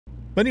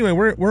But anyway,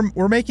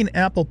 we're making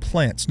apple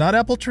plants. Not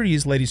apple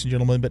trees, ladies and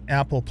gentlemen, but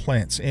apple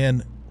plants.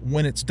 And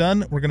when it's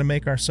done, we're going to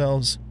make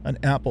ourselves an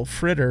apple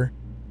fritter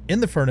in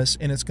the furnace,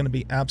 and it's going to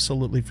be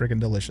absolutely freaking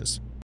delicious.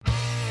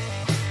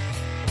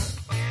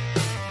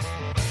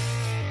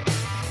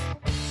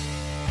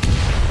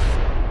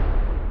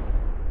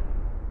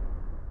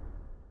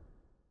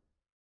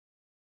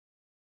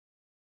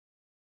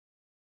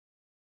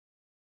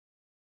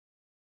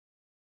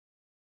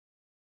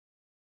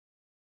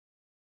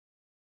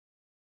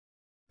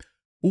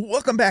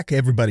 Welcome back,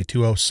 everybody,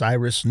 to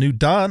Osiris New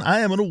Dawn. I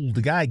am an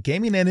old guy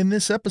gaming, and in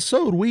this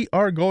episode, we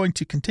are going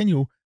to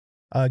continue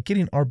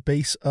getting our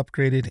base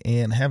upgraded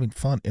and having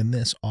fun in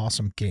this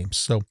awesome game.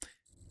 So,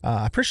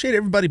 I appreciate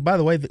everybody, by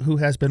the way, who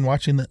has been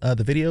watching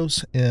the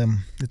videos.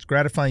 It's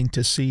gratifying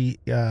to see,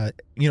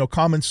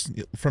 comments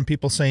from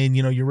people saying,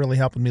 you're really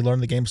helping me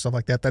learn the game, stuff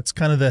like that. That's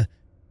kind of the,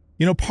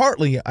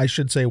 partly, I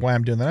should say, why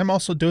I'm doing that. I'm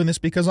also doing this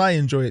because I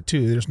enjoy it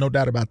too. There's no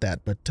doubt about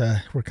that. But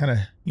we're kind of,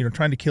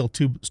 trying to kill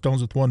two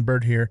stones with one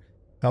bird here,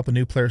 helping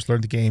new players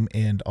learn the game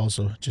and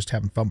also just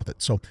having fun with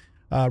it. So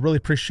really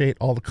appreciate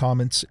all the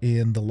comments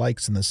and the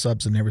likes and the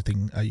subs and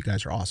everything. You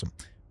guys are awesome.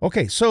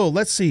 Okay, so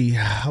let's see.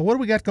 What do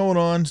we got going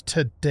on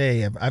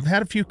today? I've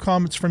had a few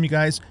comments from you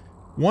guys.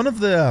 One of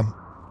the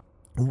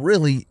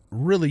really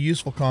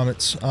useful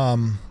comments,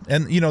 and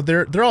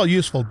they're all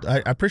useful.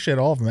 I appreciate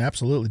all of them. I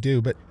absolutely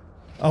do. But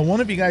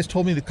one of you guys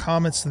told me the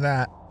comments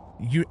that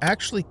you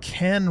actually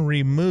can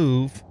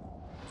remove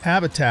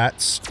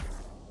habitats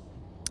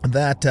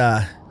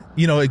that,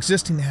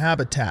 existing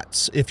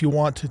habitats if you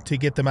want to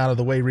get them out of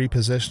the way,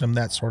 reposition them,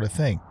 that sort of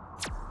thing.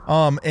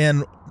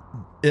 And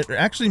it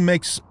actually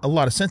makes a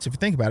lot of sense if you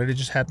think about it. It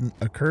just hadn't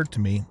occurred to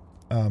me.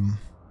 Can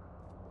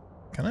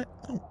I?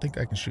 I don't think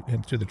I can shoot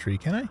him through the tree,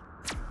 can I?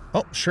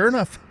 Oh, sure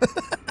enough.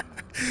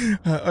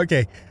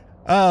 Okay.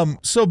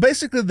 So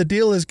basically the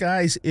deal is,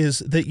 guys, is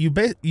that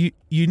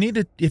you need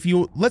to, if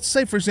you, let's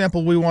say, for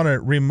example, we want to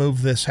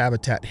remove this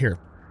habitat here.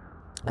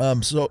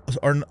 I'm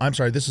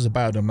sorry, this is a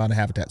biodome, not a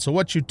habitat. So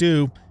what you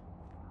do,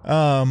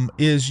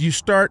 is you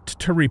start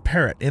to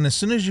repair it. And as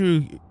soon as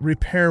you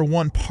repair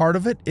one part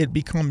of it, it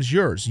becomes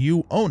yours.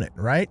 You own it,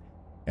 right?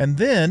 And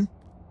then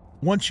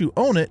once you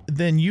own it,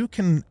 then you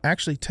can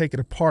actually take it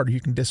apart. You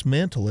can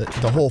dismantle it,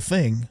 the whole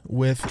thing,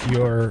 with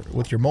your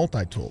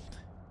multi-tool.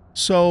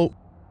 So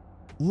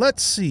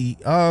let's see.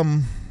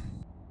 I'm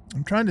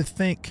trying to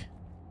think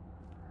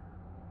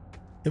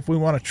if we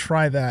want to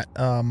try that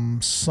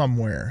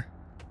somewhere.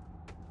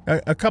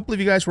 A couple of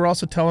you guys were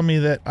also telling me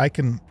that I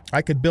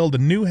could build a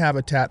new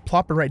habitat,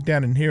 plop it right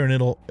down in here, and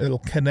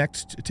it'll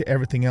connect to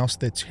everything else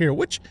that's here.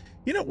 Which,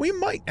 we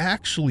might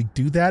actually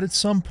do that at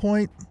some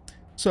point.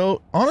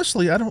 So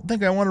honestly, I don't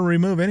think I want to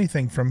remove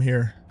anything from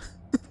here.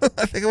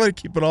 I think I want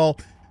to keep it all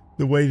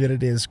the way that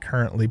it is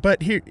currently.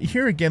 But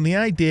here again, the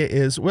idea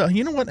is, well,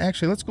 you know what?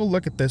 Actually, let's go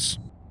look at this.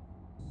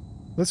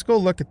 Let's go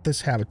look at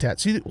this habitat.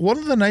 See, one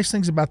of the nice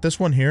things about this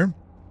one here,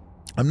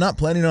 I'm not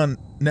planning on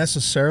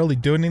necessarily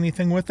doing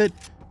anything with it,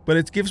 but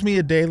it gives me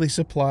a daily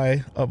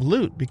supply of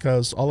loot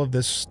because all of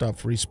this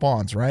stuff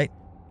respawns, right?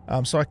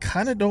 So I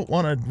kind of don't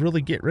want to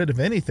really get rid of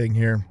anything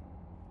here.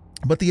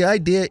 But the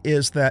idea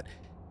is that,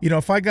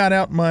 if I got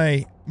out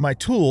my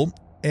tool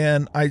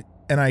and I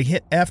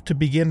hit F to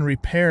begin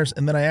repairs,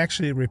 and then I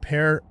actually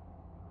repair,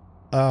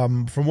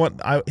 from what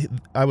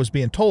I was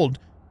being told,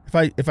 if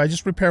I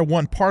just repair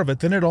one part of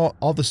it, then it all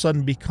of a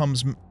sudden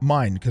becomes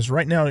mine, because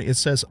right now it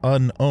says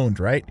unowned,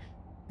 right?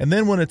 And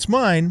then when it's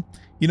mine,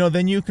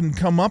 then you can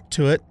come up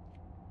to it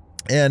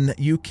and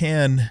you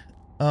can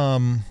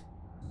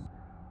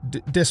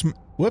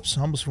whoops,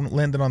 almost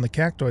landed on the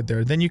cactoid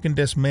there. Then you can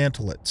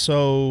dismantle it.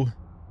 So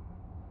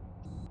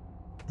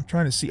I'm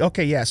trying to see.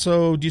 Okay, yeah.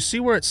 So do you see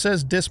where it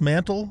says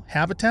dismantle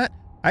habitat?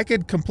 I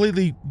could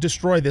completely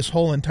destroy this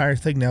whole entire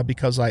thing now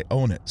because I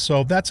own it.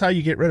 So that's how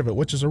you get rid of it,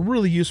 which is a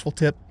really useful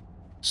tip.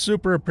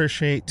 Super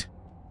appreciate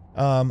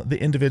the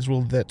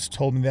individual that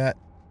told me that.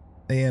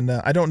 And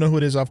I don't know who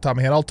it is off the top of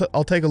my head.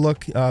 I'll take a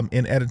look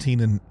in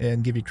editing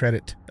and give you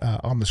credit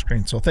on the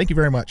screen. So thank you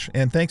very much.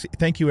 And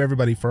thank you,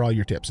 everybody, for all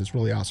your tips. It's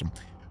really awesome.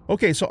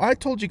 Okay, so I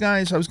told you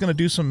guys I was going to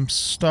do some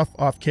stuff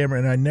off camera,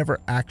 and I never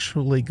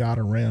actually got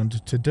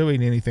around to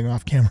doing anything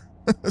off camera.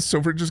 So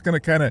we're just going to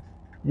kind of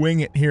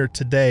wing it here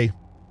today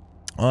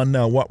on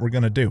what we're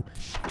going to do.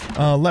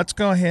 Let's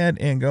go ahead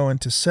and go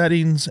into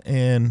settings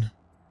and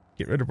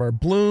get rid of our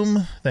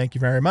bloom. Thank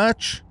you very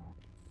much.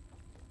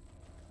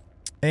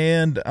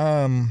 And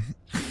at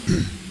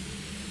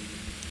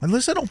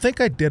least I don't think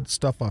I did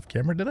stuff off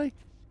camera, did I?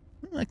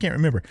 I can't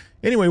remember.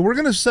 Anyway, we're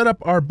going to set up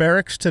our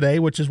barracks today,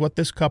 which is what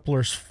this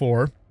coupler's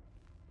for.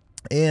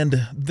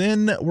 And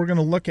then we're going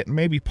to look at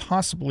maybe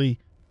possibly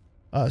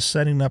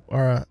setting up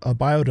a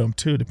biodome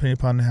too, depending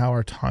upon how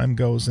our time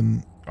goes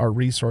and our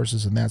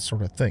resources and that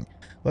sort of thing.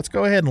 Let's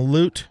go ahead and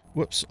loot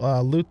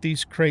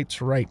these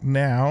crates right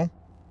now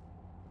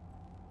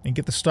and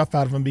get the stuff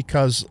out of them,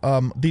 because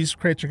these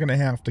crates are going to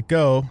have to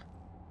go,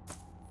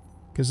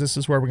 because this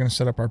is where we're going to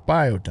set up our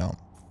biodome.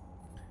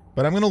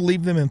 But I'm going to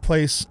leave them in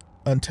place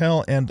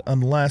until and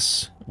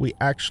unless we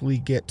actually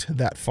get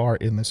that far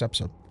in this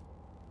episode.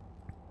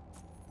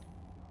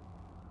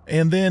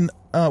 And then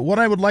what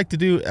I would like to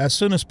do as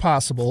soon as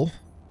possible,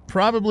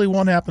 probably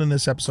won't happen in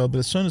this episode, but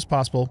as soon as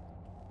possible,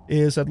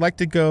 is I'd like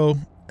to go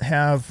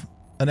have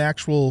an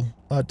actual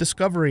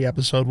discovery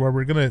episode where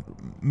we're going to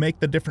make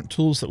the different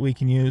tools that we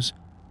can use,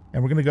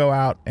 and we're going to go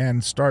out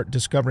and start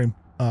discovering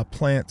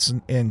plants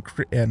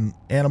and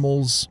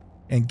animals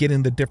and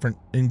getting the different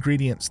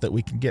ingredients that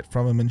we can get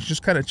from them, and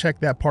just kind of check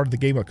that part of the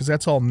game out, because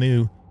that's all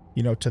new,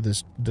 you know, to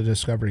the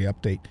discovery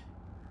update.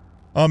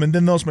 And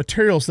then those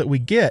materials that we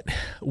get,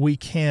 we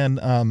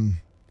can,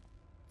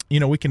 you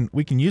know, we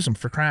can use them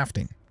for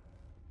crafting,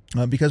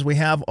 because we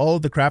have all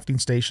of the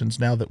crafting stations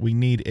now that we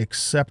need,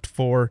 except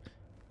for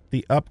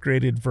the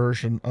upgraded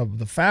version of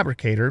the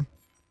fabricator,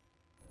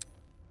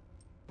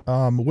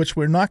 which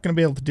we're not going to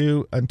be able to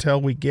do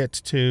until we get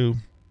to...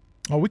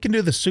 Oh, we can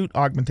do the suit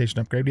augmentation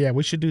upgrade. Yeah,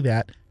 we should do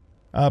that.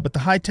 But the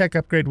high-tech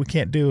upgrade we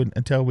can't do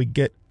until we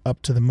get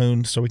up to the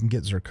moon, so we can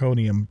get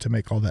zirconium to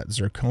make all that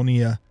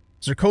zirconium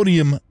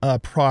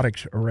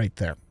product right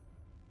there.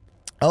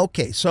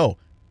 Okay, so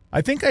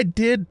I think I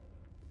did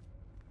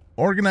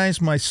organize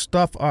my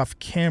stuff off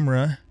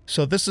camera.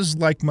 So this is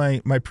like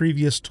my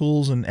previous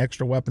tools and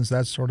extra weapons,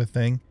 that sort of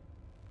thing.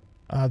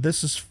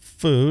 This is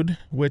food,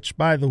 which,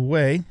 by the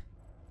way,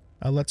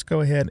 let's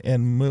go ahead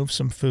and move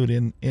some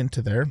food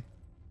into there.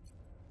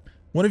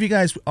 One of you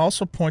guys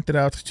also pointed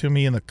out to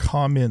me in the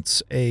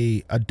comments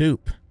a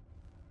dupe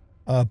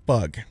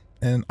bug,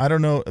 and I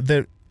don't know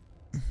that.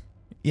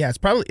 Yeah,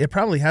 it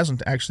probably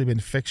hasn't actually been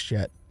fixed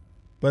yet.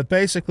 But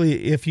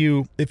basically, if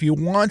you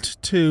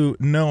want to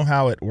know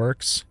how it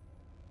works,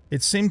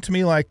 it seemed to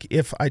me like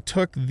if I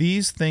took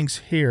these things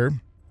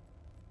here,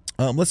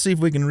 let's see if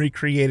we can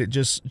recreate it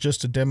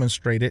just to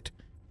demonstrate it.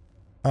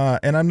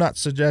 And I'm not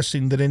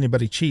suggesting that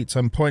anybody cheats.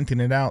 I'm pointing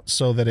it out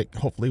so that it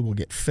hopefully will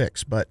get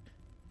fixed. But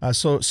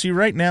so see,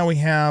 right now we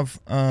have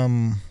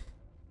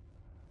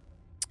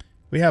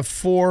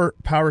 4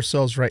 power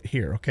cells right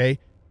here. Okay.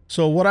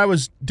 So what I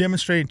was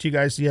demonstrating to you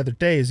guys the other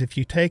day is if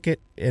you take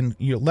it and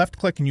you left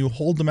click and you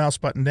hold the mouse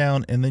button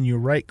down and then you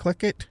right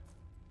click it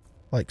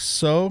like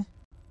so,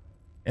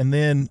 and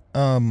then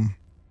oh,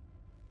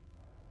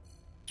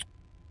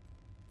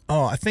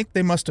 I think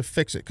they must have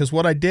fixed it, because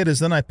what I did is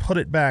then I put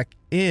it back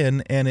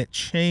in and it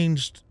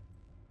changed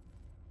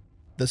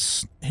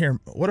this. Here,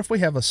 what if we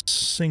have a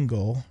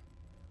single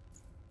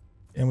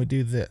and we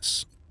do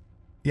this?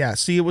 Yeah,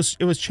 see, it was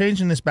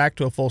changing this back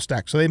to a full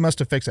stack, so they must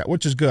have fixed that,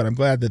 which is good. I'm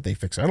glad that they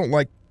fixed it. I don't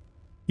like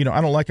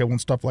it when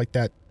stuff like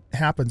that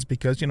happens,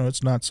 because, you know,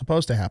 it's not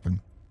supposed to happen.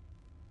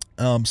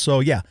 So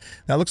yeah,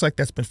 that looks like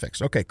that's been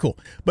fixed. Okay, cool.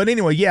 But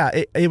anyway,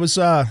 yeah, it was,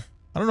 I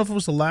don't know if it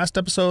was the last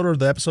episode or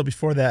the episode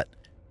before that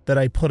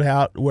I put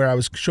out where I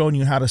was showing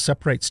you how to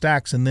separate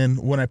stacks, and then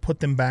when I put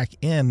them back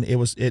in,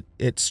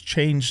 it's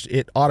changed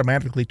it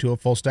automatically to a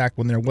full stack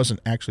when there wasn't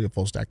actually a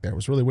full stack there. It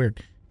was really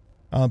weird.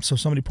 So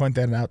somebody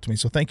pointed that out to me.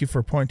 So thank you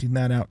for pointing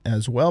that out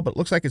as well. But it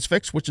looks like it's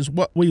fixed, which is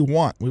what we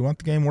want. We want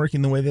the game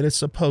working the way that it's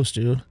supposed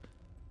to.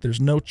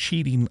 There's no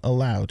cheating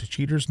allowed.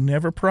 Cheaters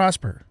never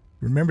prosper.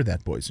 Remember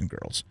that, boys and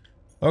girls.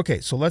 Okay,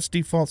 so let's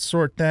default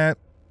sort that.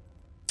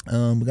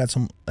 We got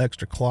some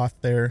extra cloth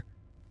there.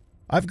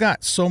 I've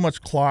got so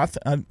much cloth,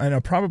 and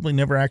I'll probably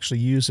never actually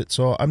use it.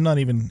 So I'm not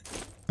even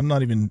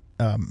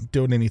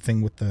doing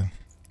anything with the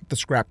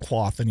scrap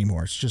cloth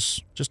anymore. It's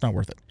just not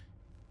worth it.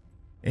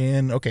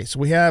 And okay,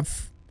 so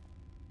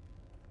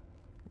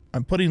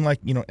I'm putting, like,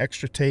 you know,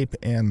 extra tape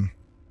and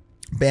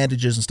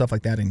bandages and stuff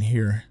like that in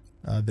here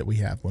that we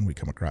have when we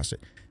come across it.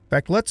 In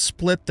fact, let's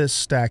split this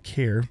stack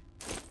here.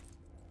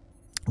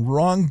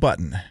 Wrong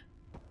button.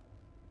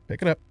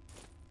 Pick it up.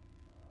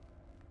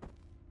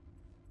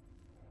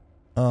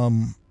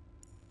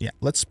 Yeah,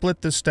 let's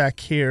split this stack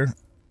here.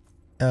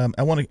 I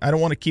don't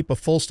want to keep a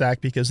full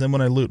stack, because then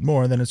when I loot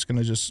more, then it's going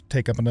to just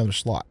take up another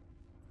slot.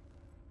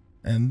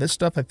 And this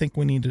stuff, I think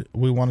we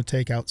want to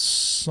take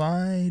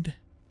outside.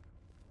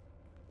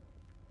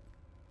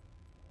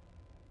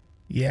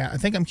 Yeah, I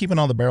think I'm keeping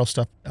all the barrel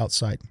stuff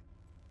outside,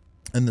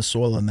 and the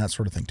soil and that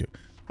sort of thing too.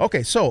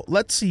 Okay, so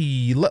let's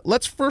see.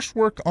 Let's first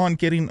work on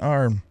getting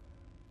our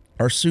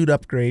suit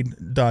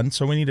upgrade done.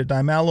 So we need a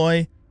dime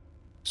alloy,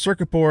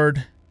 circuit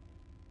board,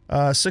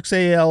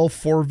 6AL,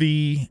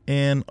 4V,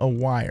 and a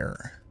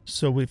wire.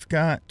 So we've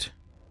got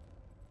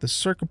the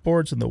circuit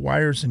boards and the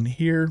wires in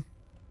here.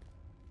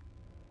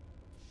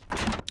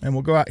 And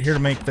we'll go out here to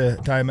make the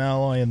dime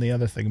alloy and the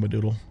other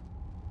thingamadoodle.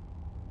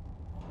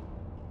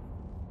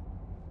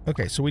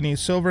 Okay, so we need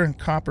silver and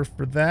copper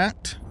for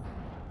that.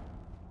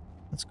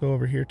 Let's go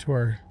over here to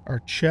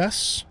our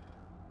chests.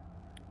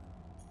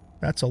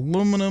 That's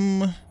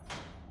aluminum.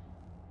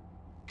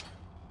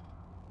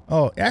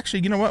 Oh,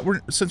 actually, you know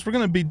what? Since we're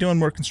going to be doing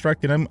more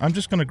constructing, I'm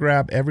just going to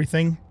grab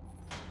everything.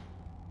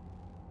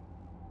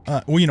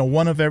 Well, you know,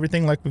 one of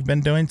everything like we've been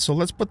doing. So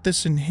let's put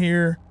this in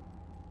here.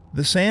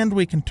 The sand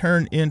we can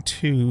turn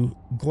into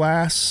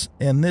glass,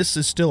 and this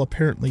is still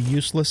apparently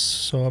useless,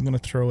 so I'm going to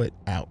throw it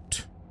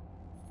out.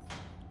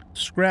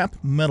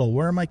 Scrap metal.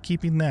 Where am I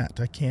keeping that?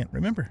 I can't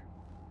remember.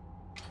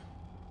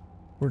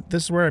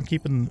 This is where I'm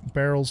keeping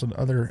barrels and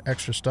other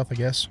extra stuff, I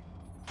guess.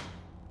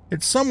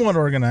 It's somewhat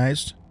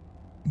organized.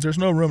 There's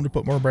no room to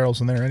put more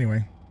barrels in there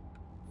anyway.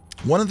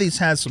 One of these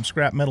has some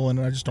scrap metal in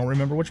it. I just don't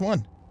remember which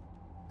one.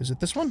 Is it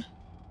this one?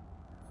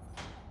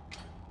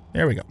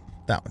 There we go.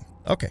 That one.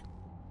 Okay.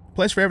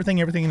 Place for everything,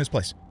 everything in its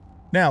place.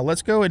 Now,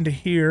 let's go into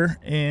here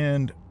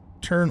and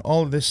turn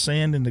all of this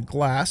sand into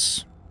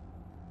glass.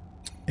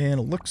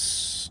 And it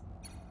looks...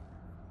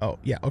 Oh,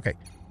 yeah, okay.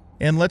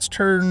 And let's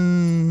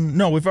turn...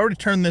 No, we've already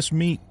turned this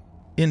meat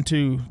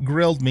into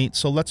grilled meat,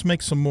 so let's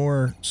make some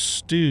more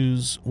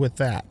stews with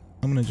that.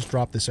 I'm going to just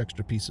drop this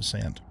extra piece of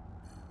sand.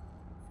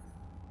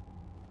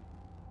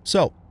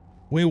 So,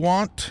 we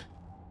want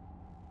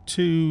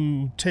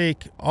to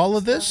take all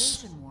of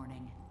this,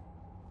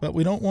 but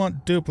we don't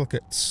want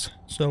duplicates,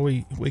 so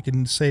we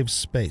can save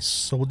space.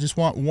 So we'll just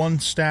want one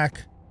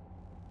stack,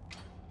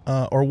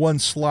 or one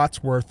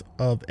slot's worth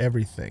of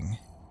everything.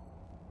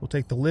 We'll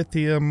take the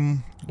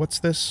lithium. What's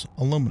this?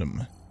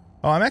 Aluminum.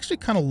 Oh, I'm actually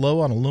kind of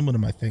low on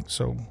aluminum, I think,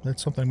 so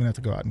that's something I'm going to have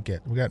to go out and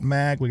get. We got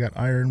mag, we got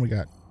iron, we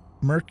got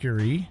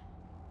mercury,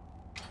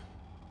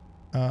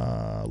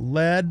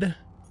 lead,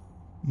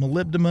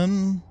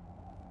 molybdenum.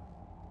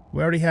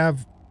 We already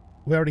have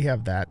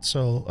that.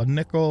 So a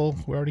nickel,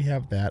 we already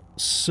have that.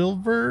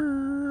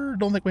 Silver,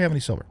 don't think we have any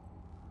silver.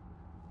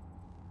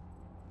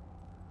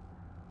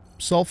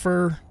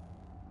 Sulfur,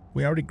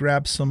 we already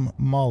grabbed some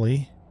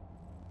moly.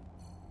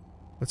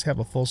 Let's have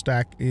a full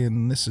stack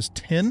in, this is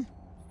tin.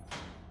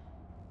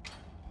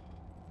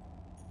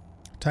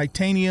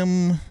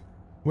 Titanium,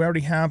 we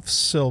already have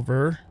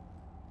silver.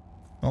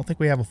 I don't think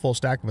we have a full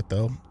stack of it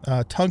though.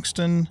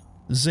 Tungsten,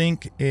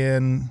 zinc,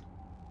 and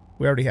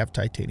we already have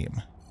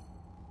titanium.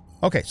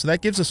 Okay, so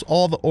that gives us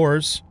all the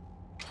ores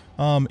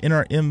in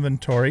our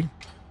inventory.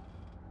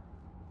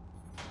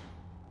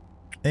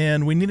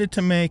 And we needed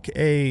to make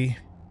a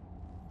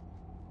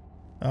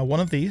one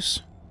of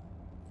these.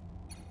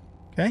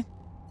 Okay.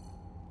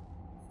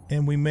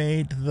 And we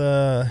made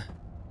the...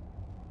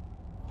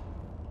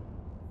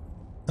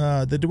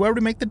 did we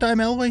already make the dime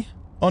alloy?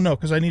 Oh no,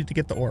 because I needed to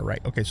get the ore,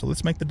 right. Okay, so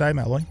let's make the dime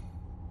alloy.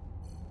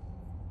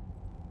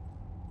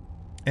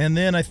 And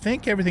then I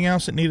think everything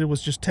else it needed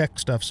was just tech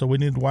stuff, so we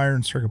needed wire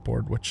and circuit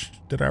board, which...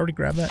 Did I already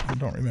grab that? I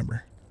don't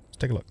remember. Let's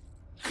take a look.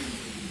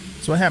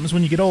 That's what happens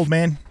when you get old,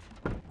 man.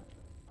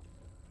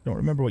 Don't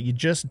remember what you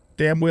just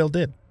damn well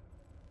did.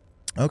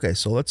 Okay,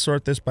 so let's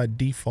sort this by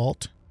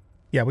default.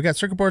 Yeah, we got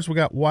circuit boards, we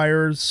got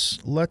wires.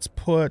 Let's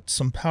put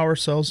some power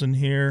cells in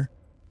here.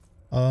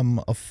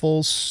 A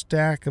full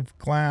stack of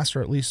glass,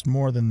 or at least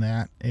more than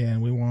that.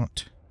 And we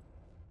want...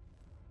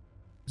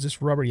 Is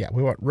this rubber? Yeah,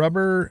 we want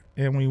rubber,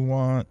 and we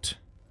want...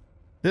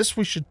 This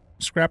we should...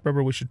 Scrap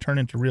rubber we should turn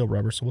into real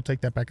rubber, so we'll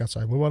take that back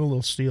outside. We want a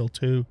little steel,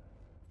 too.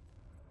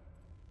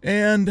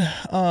 And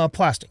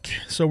plastic.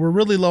 So we're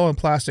really low on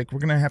plastic. We're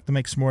going to have to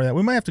make some more of that.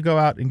 We might have to go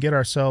out and get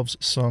ourselves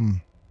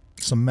some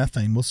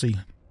methane. We'll see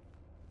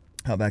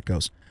how that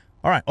goes.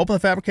 All right, open the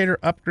fabricator,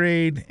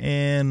 upgrade,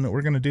 and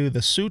we're going to do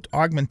the suit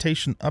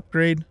augmentation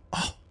upgrade.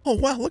 Oh,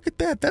 wow, look at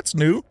that. That's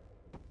new.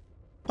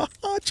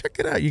 Check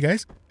it out, you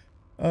guys.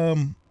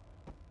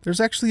 There's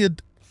actually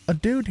a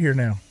dude here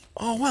now.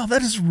 Oh, wow,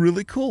 that is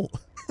really cool.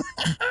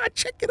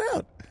 Check it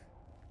out.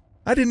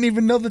 I didn't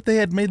even know that they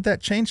had made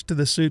that change to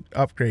the suit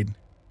upgrade.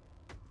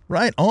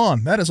 Right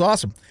on. That is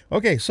awesome.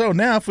 Okay, so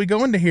now if we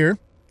go into here,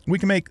 we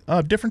can make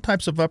different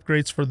types of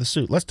upgrades for the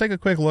suit. Let's take a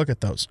quick look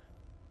at those.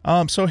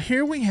 So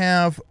here we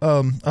have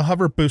a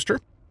hover booster,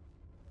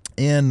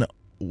 and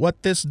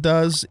what this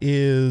does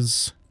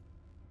is,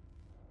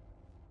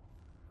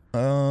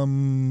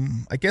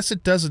 I guess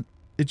it doesn't,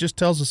 it just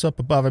tells us up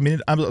above. I mean,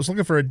 I was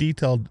looking for a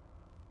detailed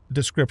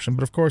description,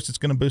 but of course it's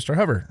going to boost our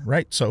hover,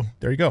 right? So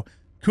there you go.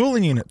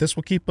 Cooling unit. This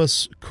will keep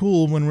us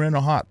cool when we're in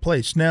a hot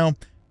place. Now,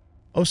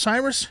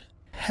 Osiris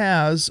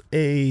has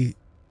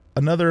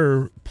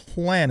another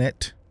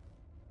planet.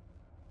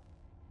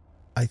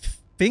 I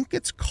think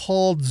it's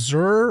called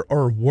Zur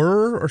or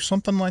Wur or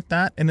something like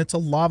that, and it's a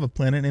lava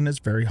planet and it's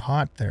very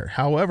hot there.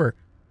 However,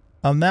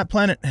 that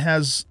planet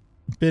has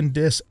been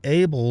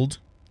disabled,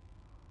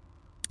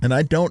 and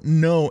I don't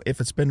know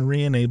if it's been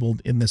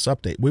re-enabled in this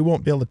update. We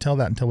won't be able to tell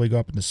that until we go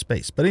up into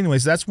space. But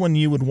anyways, that's when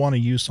you would want to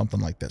use something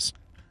like this.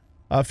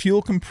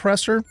 Fuel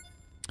compressor.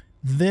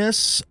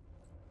 This...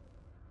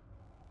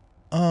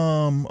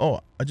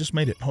 oh, I just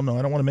made it. Oh no,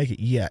 I don't want to make it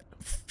yet.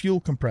 Fuel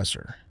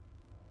compressor.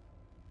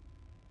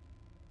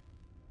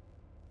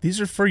 These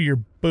are for your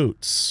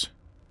boots.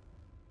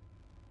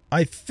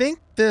 I think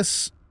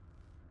this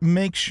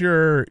makes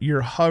your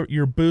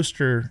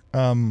booster,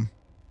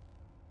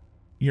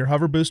 your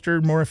hover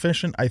booster more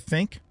efficient, I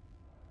think.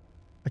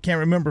 I can't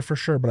remember for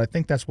sure, but I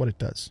think that's what it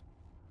does.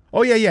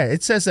 Oh, yeah,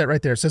 it says that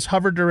right there. It says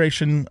hover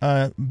duration.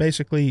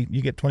 Basically,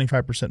 you get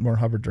 25% more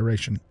hover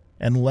duration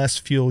and less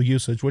fuel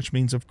usage, which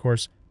means, of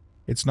course,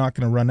 it's not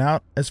going to run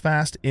out as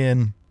fast,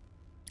 and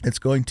it's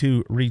going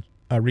to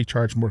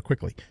recharge more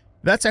quickly.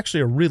 That's actually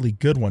a really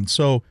good one.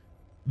 So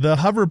The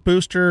hover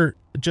booster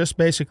just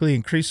basically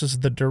increases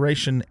the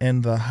duration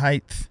and the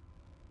height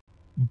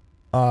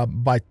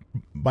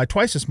by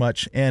twice as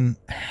much and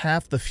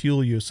half the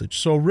fuel usage.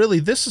 So really,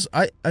 this is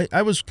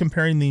I was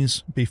comparing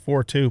these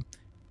before too.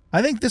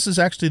 I think this is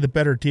actually the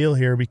better deal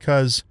here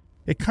because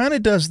it kind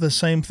of does the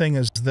same thing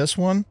as this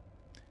one.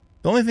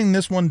 The only thing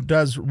this one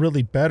does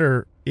really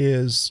better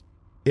is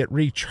it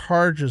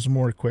recharges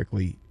more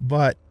quickly,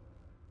 but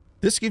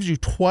this gives you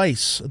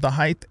twice the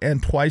height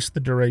and twice the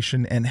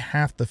duration and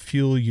half the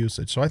fuel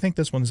usage. So I think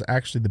this one is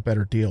actually the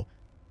better deal.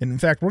 And in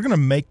fact, we're going to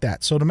make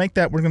that. So to make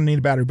that, we're going to need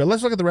a battery. But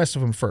let's look at the rest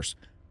of them first.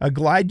 A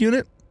glide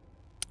unit.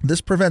 This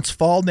prevents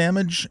fall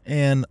damage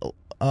and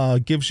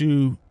gives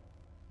you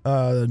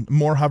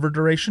more hover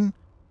duration.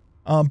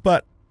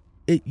 But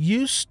it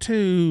used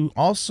to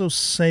also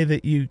say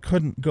that you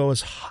couldn't go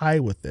as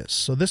high with this.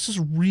 So this is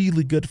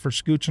really good for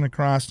scooching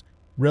across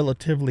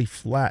relatively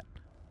flat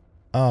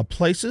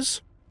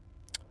places.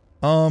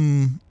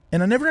 And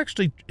I never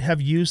actually have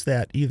used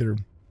that either.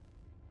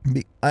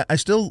 I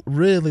still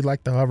really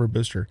like the hover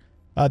booster.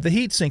 The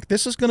heat sink.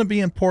 This is going to be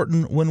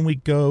important when we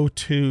go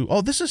to...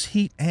 Oh, this is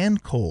heat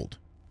and cold.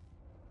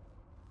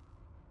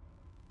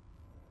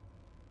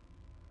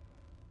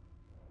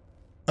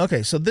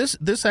 Okay, so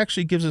this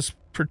actually gives us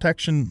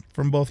protection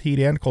from both heat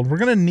and cold. We're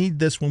going to need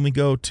this when we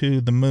go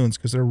to the moons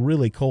because they're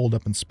really cold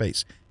up in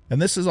space.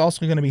 And this is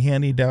also going to be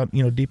handy down,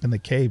 deep in the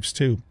caves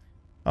too.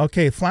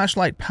 Okay,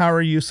 flashlight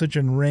power usage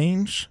and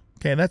range.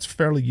 Okay, that's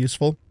fairly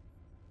useful.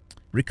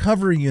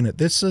 Recovery unit.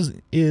 This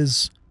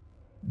is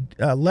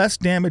less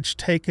damage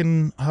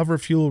taken, hover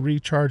fuel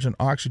recharge, and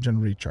oxygen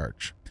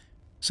recharge.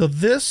 So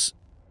this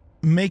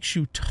makes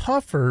you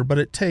tougher, but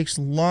it takes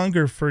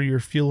longer for your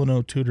fuel and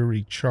O2 to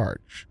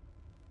recharge.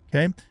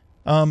 Okay.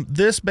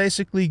 This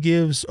basically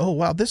gives, oh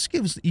wow, this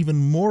gives even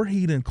more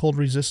heat and cold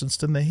resistance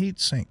than the heat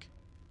sink.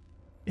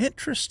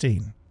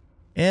 Interesting.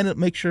 And it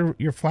makes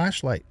your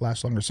flashlight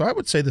last longer. So I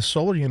would say the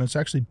solar unit's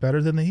actually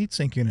better than the heat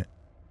sink unit.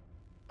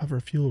 Hover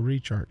fuel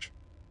recharge.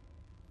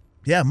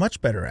 Yeah,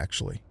 much better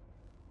actually.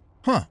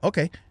 Huh,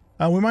 okay.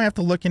 We might have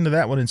to look into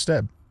that one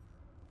instead.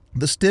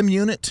 The stim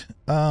unit,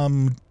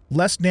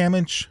 less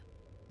damage,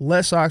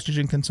 less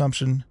oxygen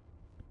consumption,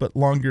 but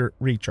longer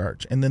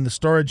recharge. And then the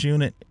storage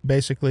unit,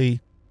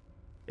 basically,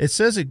 it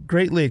says it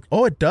greatly,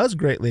 oh, it does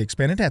greatly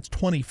expand. It has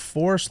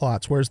 24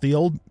 slots, whereas the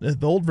old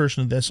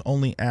version of this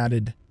only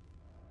added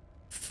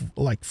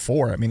like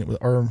 4. I mean,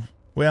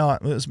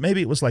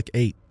 maybe it was like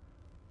 8.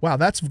 Wow,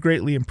 that's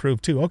greatly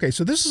improved too. Okay,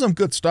 so this is some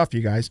good stuff,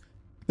 you guys.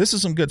 This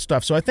is some good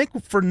stuff. So I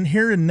think for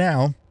here and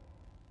now,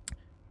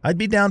 I'd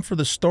be down for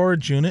the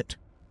storage unit.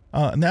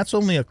 And that's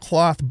only a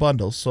cloth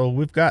bundle. So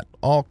we've got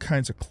all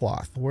kinds of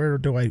cloth. Where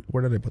did I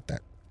put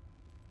that?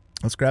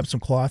 Let's grab some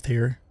cloth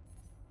here.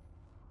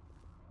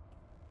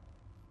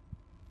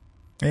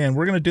 And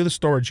we're going to do the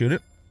storage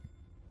unit.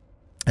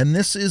 And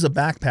this is a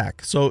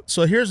backpack. So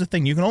here's the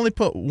thing. You can only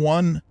put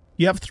one.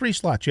 You have 3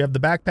 slots. You have the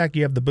backpack,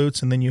 you have the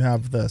boots, and then you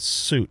have the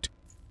suit.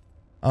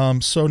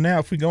 So now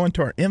if we go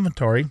into our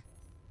inventory,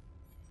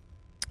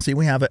 see,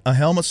 we have a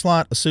helmet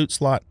slot, a suit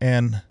slot,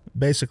 and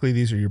basically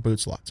these are your boot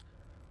slots.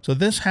 So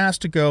this has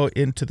to go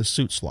into the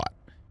suit slot.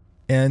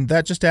 And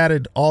that just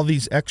added all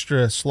these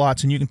extra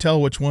slots, and you can tell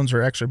which ones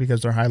are extra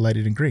because they're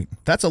highlighted in green.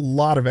 That's a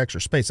lot of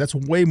extra space. That's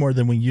way more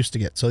than we used to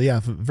get. So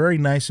yeah, very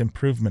nice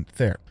improvement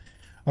there.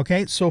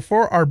 Okay, so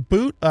for our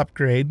boot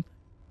upgrade,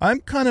 I'm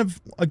kind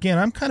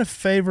of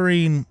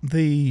favoring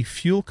the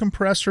fuel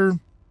compressor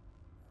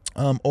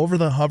over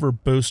the hover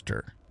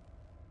booster.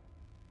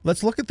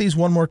 Let's look at these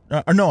one more,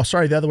 no,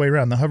 sorry, the other way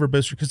around, the hover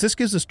booster, because this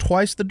gives us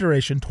twice the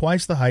duration,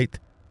 twice the height,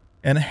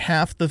 and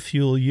half the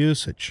fuel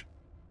usage.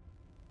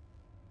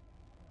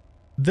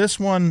 This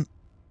one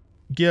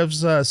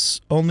gives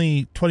us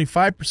only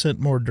 25%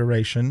 more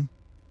duration,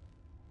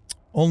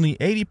 only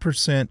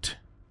 80%,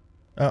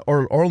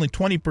 or only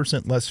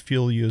 20% less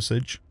fuel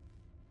usage,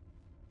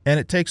 and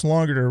it takes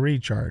longer to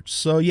recharge.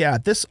 So yeah,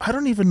 this, I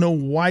don't even know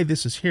why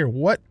this is here.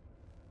 What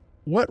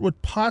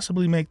would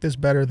possibly make this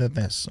better than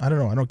this? I don't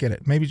know. I don't get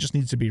it. Maybe it just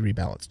needs to be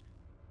rebalanced.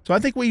 So I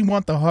think we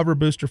want the hover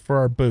booster for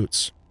our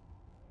boots.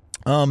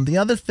 The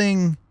other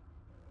thing,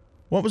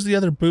 what was the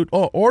other boot?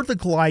 Oh, or the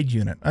glide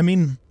unit. I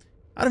mean,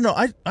 I don't know.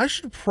 I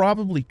should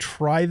probably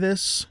try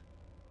this.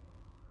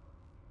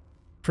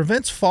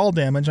 Prevents fall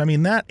damage. I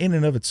mean, that in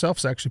and of itself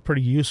is actually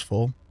pretty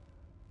useful.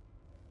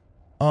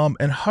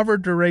 And hover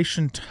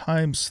duration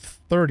times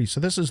 30.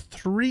 So this is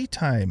 3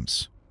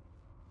 times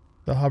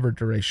the hover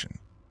duration.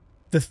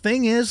 The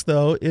thing is,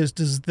 though,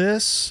 does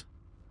this...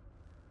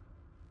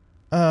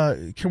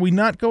 can we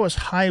not go as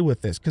high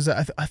with this? Because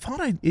I thought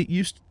it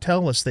used to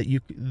tell us that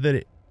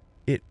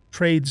it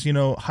trades,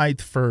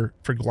 height for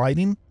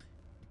gliding.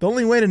 The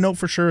only way to know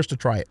for sure is to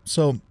try it.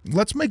 So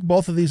let's make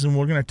both of these, and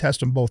we're going to test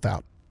them both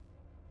out.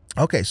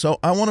 Okay, so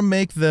I want to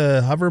make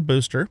the hover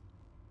booster.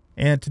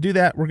 And to do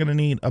that, we're going to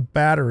need a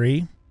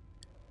battery.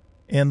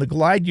 And the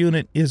glide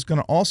unit is going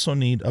to also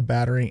need a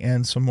battery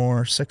and some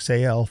more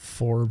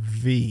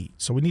 6Al4V.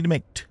 So we need to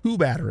make 2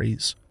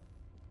 batteries.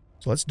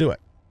 So let's do it.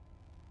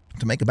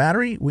 To make a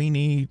battery, we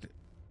need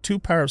 2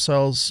 power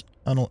cells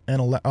and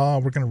oh,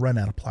 we're going to run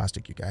out of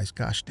plastic, you guys.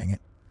 Gosh dang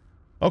it.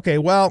 Okay,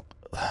 well,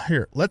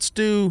 here, let's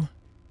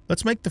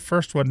make the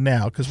first one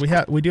now, because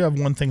we do have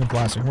 1 thing of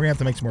plastic. We're going to have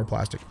to make some more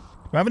plastic. Do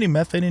I have any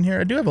methane in here?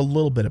 I do have a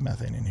little bit of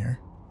methane in here.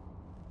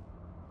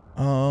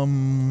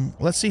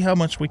 Let's see how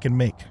much we can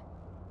make.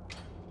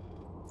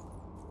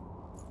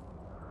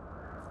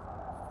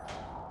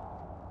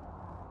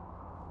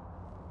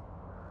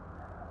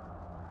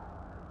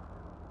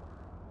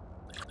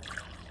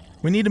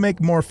 We need to make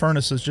more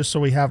furnaces just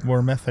so we have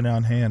more methane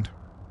on hand.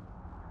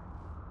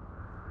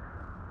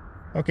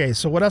 Okay,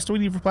 so what else do we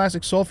need for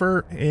plastic?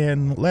 Sulfur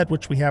and lead,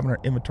 which we have in our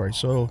inventory.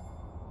 So,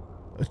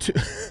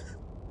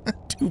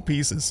 2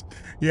 pieces.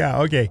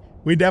 Yeah, okay.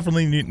 We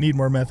definitely need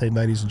more methane,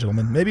 ladies and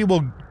gentlemen. Maybe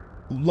we'll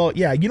load...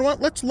 Yeah, you know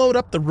what? Let's load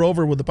up the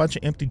rover with a bunch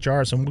of empty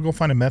jars, and we'll go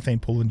find a methane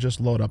pool and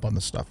just load up on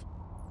the stuff.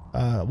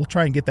 We'll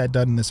try and get that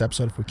done in this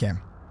episode if we can.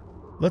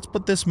 Let's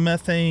put this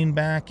methane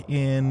back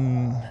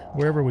in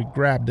wherever we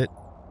grabbed it.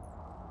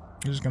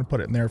 I'm just going to put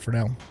it in there for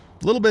now.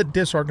 A little bit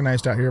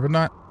disorganized out here, but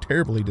not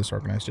terribly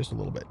disorganized, just a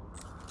little bit.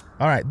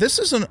 All right, this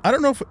is an... I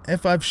don't know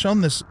if I've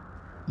shown this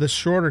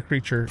shorter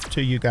creature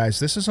to you guys.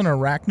 This is an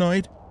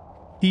arachnoid.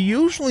 He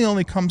usually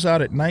only comes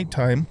out at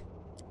nighttime.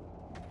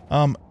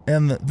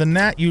 And the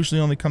gnat usually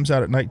only comes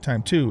out at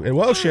nighttime too. And,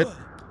 whoa, shit.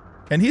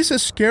 And he's a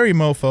scary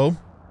mofo.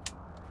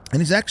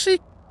 And he's actually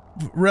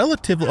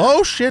relatively...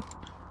 Oh, shit.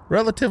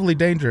 Relatively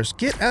dangerous.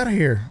 Get out of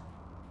here.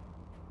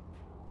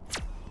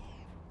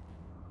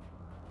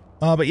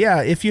 But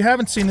yeah, if you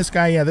haven't seen this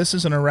guy, yeah, this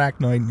is an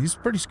arachnoid. He's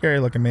pretty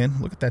scary looking,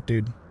 man. Look at that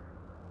dude.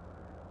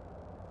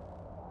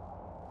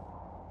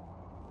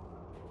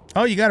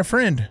 Oh, you got a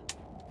friend.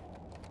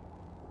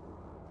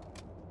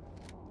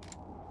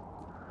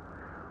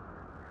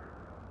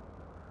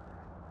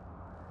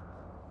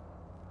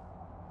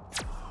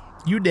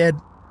 You dead.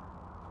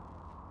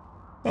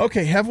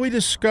 Okay, have we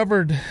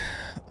discovered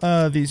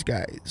these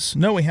guys?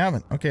 No, we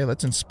haven't. Okay,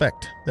 let's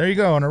inspect. There you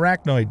go, an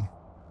arachnoid.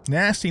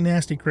 Nasty,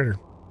 nasty critter.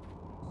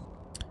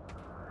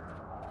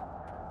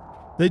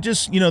 They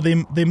just, you know,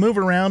 they move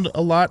around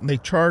a lot and they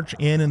charge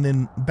in and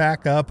then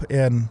back up,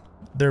 and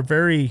they're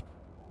very,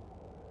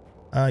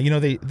 you know,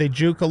 they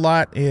juke a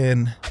lot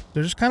and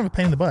they're just kind of a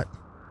pain in the butt.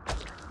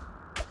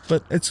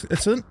 But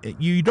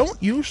you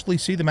don't usually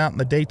see them out in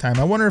the daytime.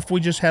 I wonder if we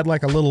just had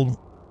like a little,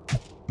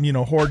 you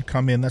know, horde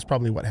come in. That's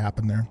probably what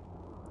happened there.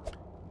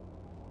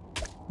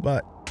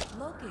 But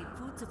locate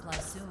food supply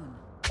soon.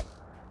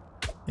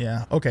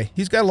 Yeah, okay.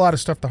 He's got a lot of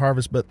stuff to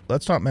harvest, but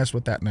let's not mess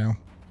with that now.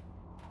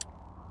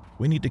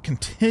 We need to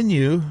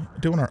continue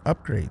doing our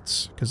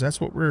upgrades, because that's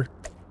what we're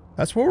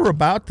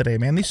about today,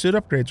 man. These suit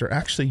upgrades are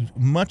actually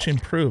much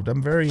improved.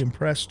 I'm very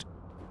impressed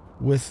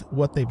with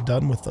what they've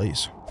done with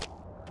these.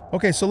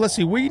 Okay, so let's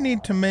see. We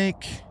need to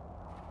make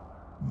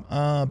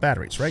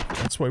batteries, right?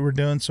 That's what we're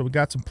doing. So we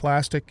got some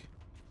plastic.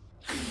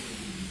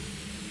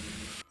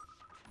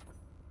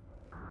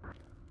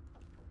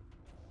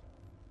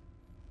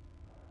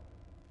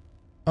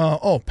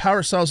 Oh,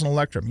 power cells and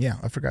electrum. Yeah,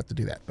 I forgot to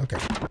do that. Okay.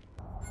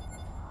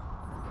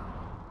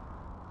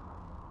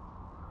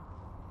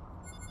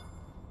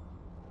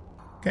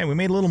 Okay, we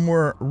made a little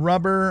more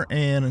rubber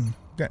and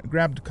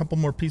grabbed a couple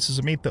more pieces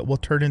of meat that will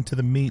turn into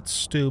the meat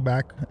stew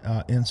back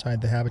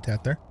inside the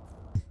habitat there.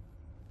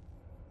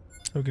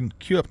 So we can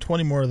queue up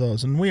 20 more of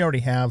those, and we already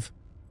have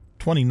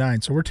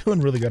 29, so we're doing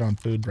really good on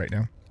food right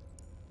now.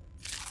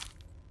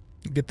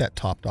 Get that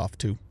topped off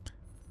too.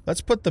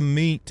 Let's put the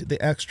meat,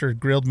 the extra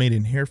grilled meat,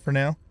 in here for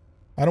now.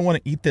 I don't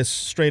want to eat this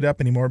straight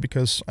up anymore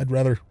because I'd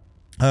rather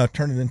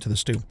turn it into the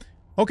stew.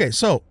 Okay,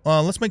 so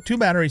let's make 2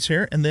 batteries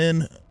here, and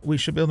then we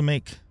should be able to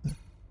make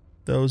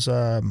those...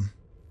 Oh,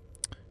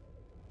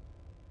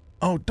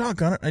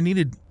 doggone it. I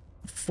needed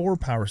 4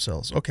 power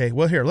cells. Okay,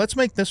 well, here, let's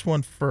make this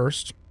one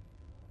first.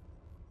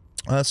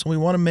 So we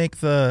want to make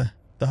the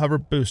hover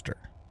booster.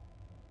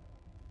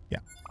 Yeah,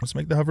 let's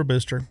make the hover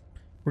booster.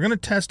 We're going to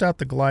test out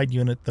the glide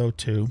unit, though,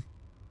 too.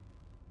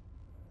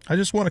 I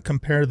just want to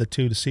compare the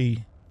two to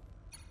see,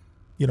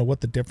 you know,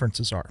 what the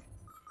differences are.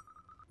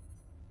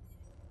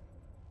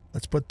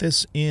 Let's put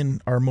this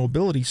in our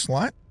mobility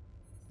slot.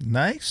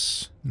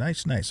 Nice,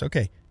 nice, nice.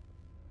 Okay.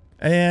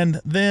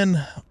 And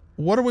then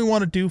what do we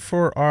want to do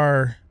for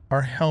our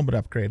helmet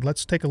upgrade?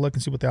 Let's take a look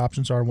and see what the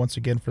options are once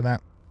again for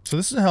that. So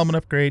this is a helmet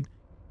upgrade.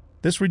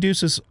 This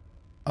reduces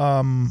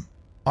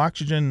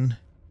oxygen.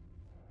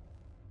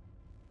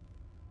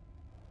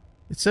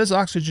 It says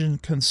oxygen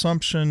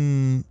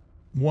consumption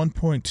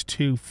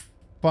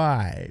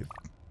 1.25.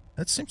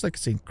 That seems like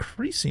it's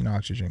increasing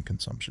oxygen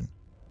consumption.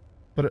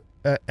 But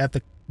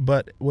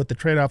but with the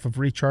trade-off of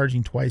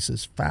recharging twice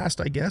as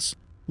fast, I guess. A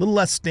little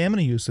less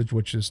stamina usage,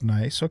 which is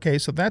nice. Okay,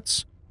 so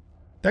that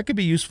could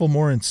be useful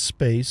more in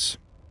space.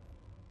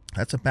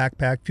 That's a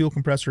backpack. Fuel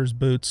compressor is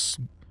boots.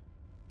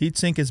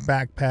 Heatsink is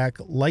backpack.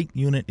 Light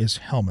unit is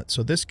helmet.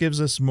 So this gives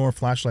us more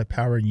flashlight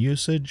power and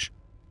usage.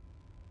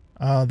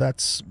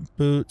 That's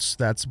boots.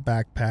 That's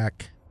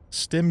backpack.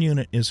 Stim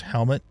unit is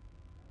helmet.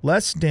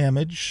 Less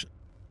damage.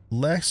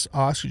 Less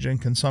oxygen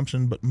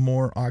consumption, but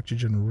more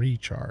oxygen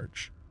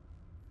recharge.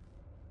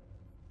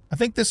 I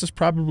think this is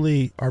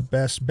probably our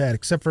best bet,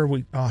 except for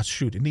oh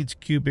shoot, it needs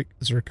cubic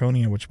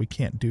zirconia, which we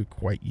can't do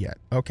quite yet.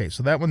 Okay,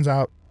 so that one's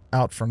out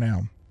for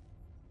now.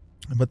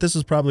 But this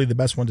is probably the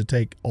best one to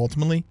take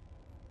ultimately.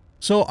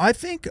 So I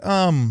think,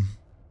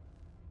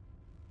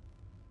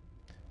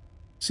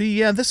 see,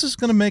 yeah, this is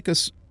going to make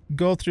us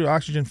go through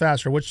oxygen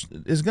faster, which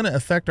is going to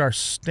affect our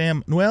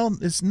stamina. Well,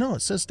 it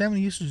says stamina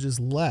usage is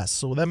less,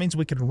 so that means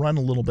we can run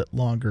a little bit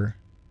longer.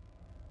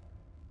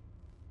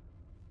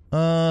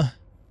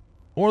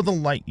 Or the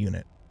light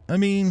unit. I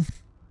mean,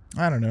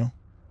 I don't know.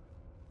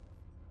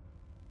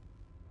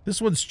 This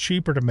one's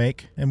cheaper to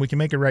make, and we can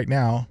make it right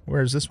now,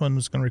 whereas this one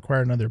was going to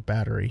require another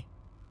battery.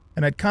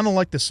 And I'd kind of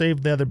like to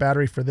save the other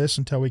battery for this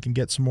until we can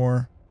get some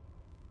more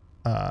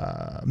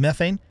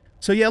methane.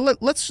 So yeah,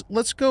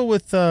 let's go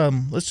with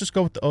let's just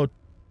go with the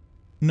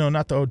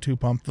not the O2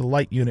 pump, the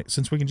light unit,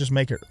 since we can just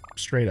make it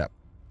straight up.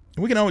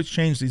 And we can always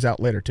change these out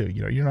later too.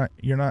 You know,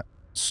 you're not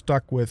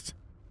stuck with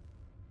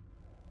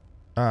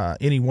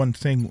any one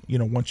thing, you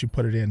know, once you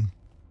put it in,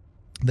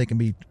 they can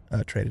be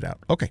traded out.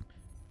 Okay,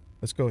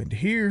 let's go into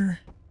here,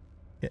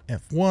 hit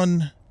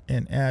F1,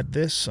 and add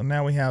this. So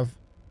now we have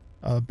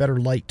better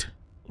light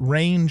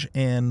range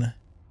and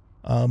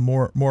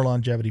more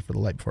longevity for the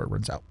light before it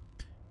runs out.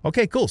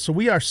 Okay, cool. So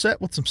we are set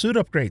with some suit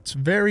upgrades.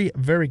 Very,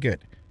 very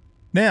good.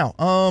 Now,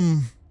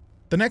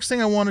 the next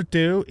thing I want to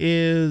do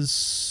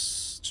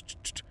is,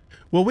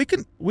 well, we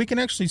can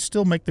actually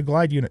still make the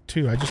glide unit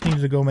too. I just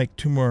needed to go make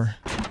 2 more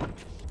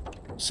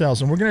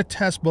cells, and we're going to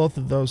test both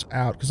of those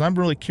out because I'm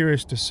really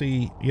curious to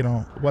see, you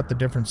know, what the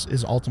difference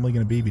is ultimately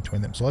going to be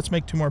between them. So let's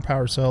make 2 more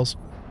power cells.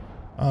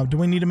 Do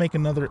we need to make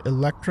another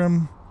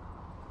electrum?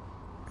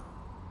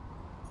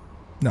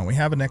 No, we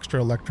have an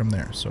extra electrum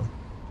there, so.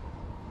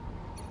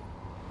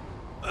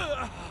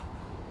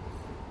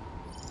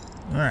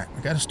 Alright,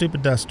 I got a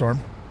stupid dust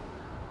storm.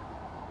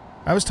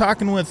 I was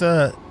talking with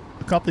a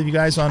couple of you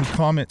guys on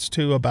comments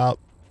too about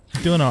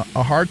doing a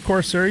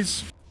hardcore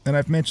series, and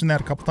I've mentioned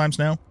that a couple times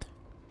now.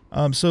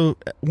 So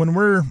when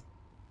we're,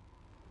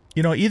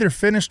 you know, either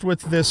finished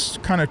with this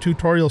kind of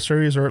tutorial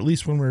series, or at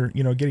least when we're,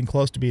 you know, getting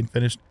close to being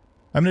finished,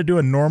 I'm going to do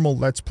a normal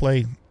Let's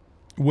Play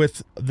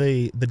with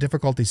the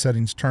difficulty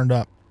settings turned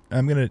up.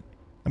 I'm gonna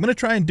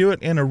try and do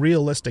it in a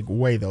realistic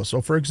way though.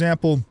 So for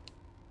example,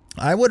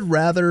 I would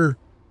rather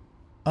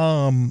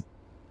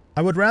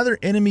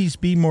enemies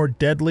be more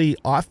deadly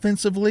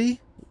offensively,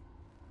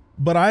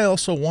 but I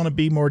also want to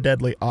be more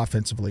deadly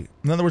offensively.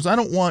 In other words, I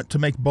don't want to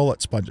make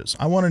bullet sponges.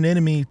 I want an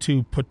enemy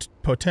to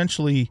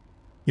potentially,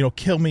 you know,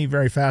 kill me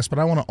very fast, but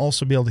I want to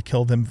also be able to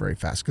kill them very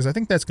fast because I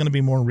think that's going to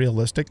be more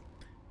realistic.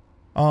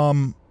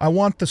 I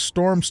want the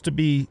storms to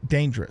be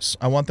dangerous.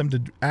 I want them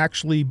to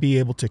actually be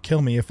able to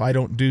kill me if I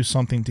don't do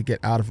something to get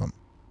out of them.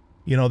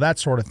 You know, that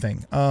sort of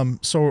thing.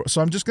 So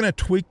I'm just going to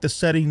tweak the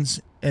settings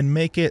and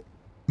make it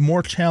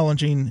more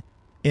challenging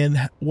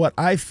in what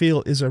I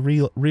feel is a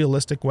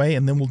realistic way,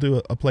 and then we'll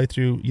do a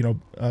playthrough, you know,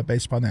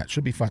 based upon that.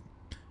 Should be fun.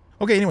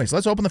 Okay, anyways,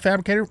 let's open the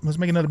fabricator. Let's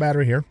make another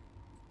battery here.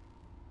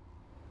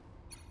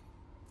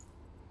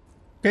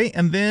 Okay,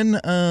 and then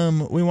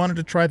we wanted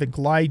to try the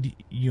glide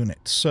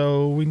unit.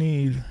 So we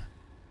need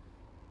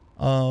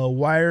a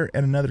wire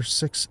and another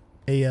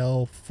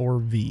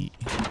 6Al4V.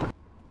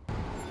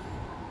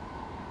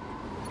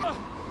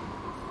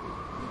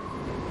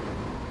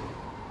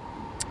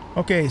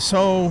 Okay,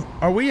 so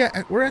are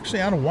we're actually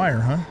out of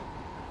wire, huh?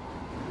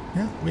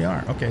 Yeah, we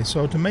are. Okay,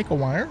 so to make a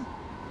wire,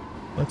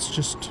 let's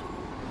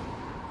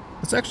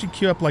actually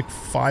queue up like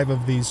 5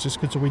 of these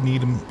just because we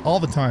need them all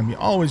the time. You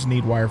always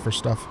need wire for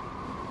stuff.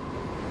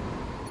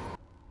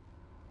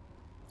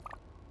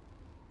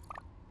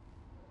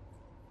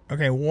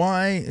 Okay,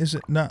 why is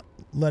it not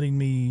letting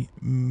me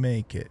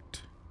make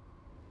it?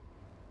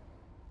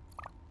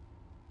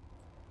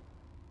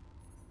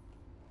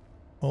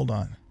 Hold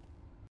on.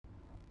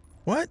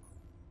 What?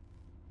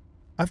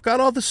 I've got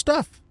all the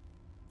stuff.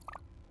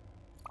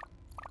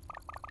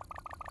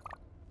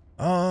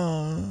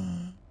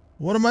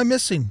 What am I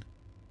missing?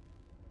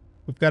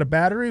 We've got a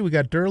battery, we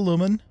got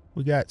duralumin,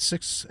 we got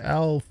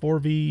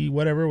 6Al4V,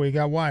 whatever, we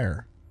got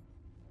wire.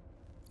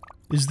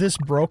 Is this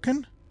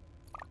broken?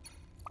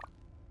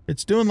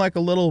 It's doing like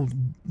a little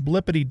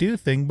blippity-doo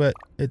thing, but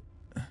it...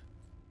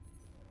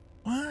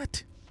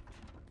 What?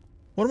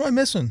 What am I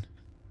missing?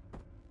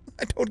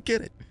 I don't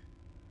get it.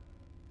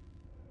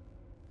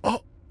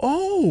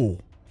 Oh!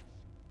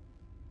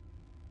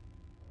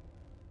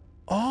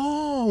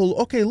 Oh,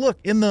 okay, look,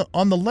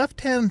 on the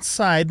left-hand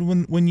side,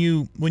 when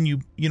you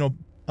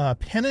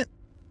pin it,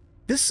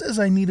 this says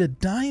I need a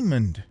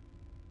diamond.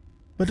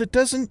 But it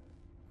doesn't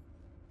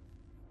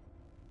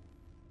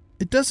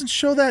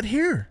show that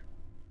here.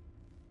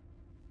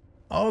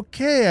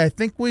 Okay, I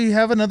think we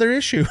have another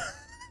issue.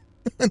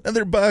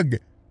 Another bug.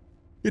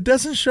 It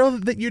doesn't show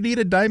that you need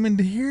a diamond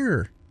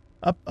here.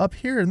 Up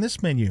here in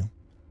this menu.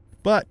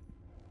 But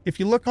if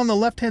you look on the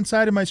left-hand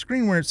side of my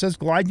screen where it says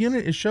glide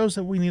unit, it shows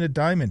that we need a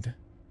diamond.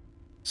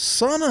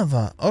 Son of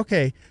a...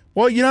 Okay.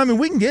 Well, you know, I mean,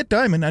 we can get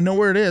diamond. I know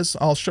where it is.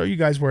 I'll show you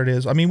guys where it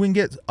is. I mean, we can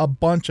get a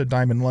bunch of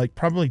diamond, like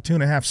probably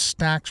 2.5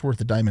 stacks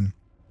worth of diamond.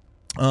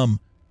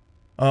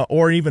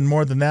 Or even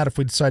more than that if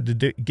we decide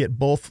to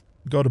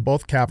go to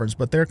both caverns.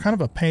 But they're kind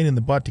of a pain in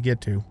the butt to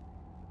get to.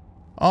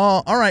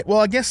 All right. Well,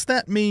 I guess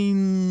that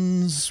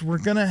means we're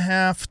gonna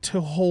have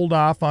to hold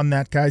off on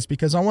that, guys,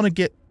 because I want to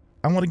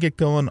get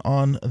going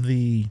on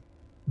the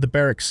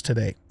barracks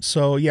today.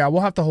 So yeah,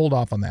 we'll have to hold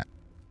off on that.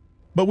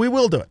 But we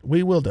will do it.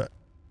 We will do it.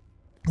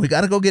 We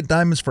got to go get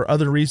diamonds for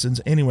other reasons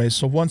anyway.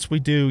 So once we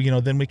do, you know,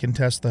 then we can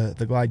test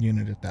the glide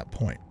unit at that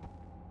point.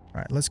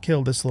 All right, let's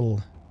kill this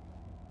little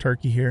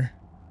turkey here.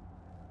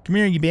 Come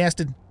here, you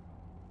bastard.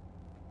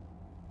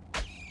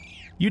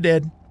 You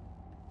dead.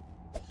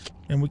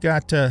 And we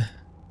got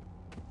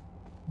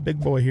big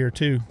boy here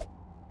too.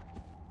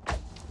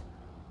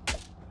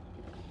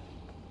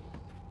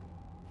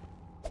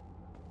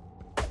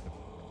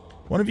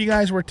 One of you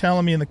guys were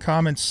telling me in the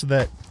comments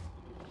that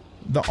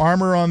the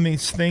armor on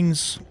these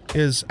things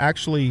is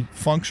actually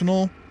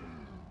functional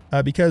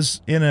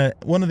because in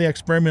one of the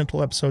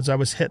experimental episodes I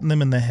was hitting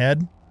them in the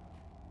head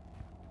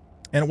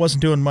and it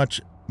wasn't doing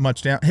much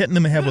damage. Hitting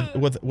them in the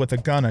head with a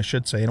gun, I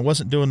should say, and it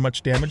wasn't doing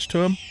much damage to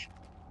them.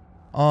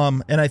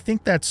 And I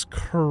think that's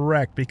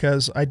correct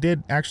because I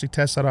did actually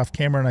test that off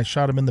camera and I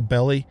shot him in the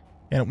belly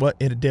and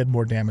it did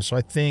more damage. So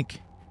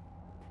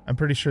I'm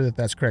pretty sure that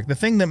that's correct. The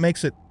thing that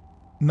makes it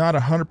not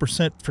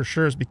 100% for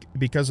sure is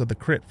because of the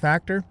crit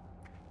factor.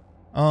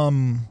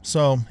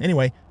 So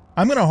anyway,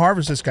 I'm going to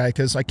harvest this guy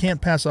because I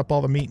can't pass up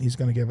all the meat he's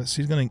going to give us.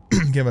 He's going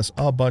to give us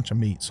a bunch of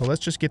meat. So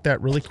let's just get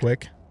that really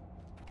quick.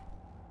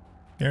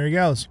 There he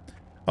goes.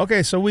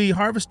 Okay, so we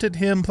harvested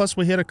him, plus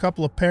we hit a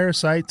couple of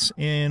parasites,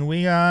 and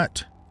we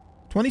got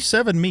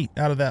 27 meat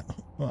out of that,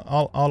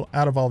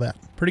 out of all that.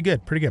 Pretty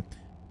good, pretty good.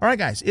 All right,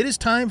 guys, it is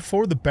time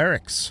for the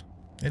barracks.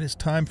 It is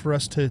time for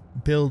us to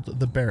build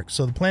the barracks.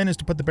 So the plan is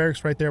to put the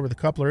barracks right there where the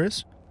coupler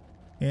is.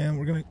 And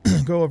we're going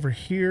to go over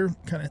here,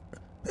 kind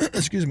of,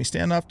 excuse me,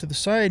 stand off to the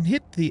side,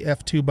 hit the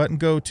F2 button,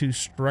 go to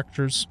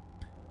structures,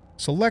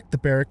 select the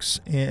barracks,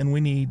 and we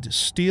need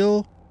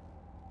steel,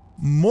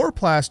 more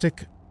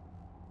plastic,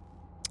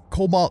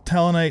 cobalt,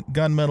 talonite,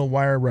 gunmetal,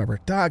 wire, rubber.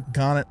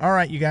 Doggone it. All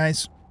right, you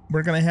guys,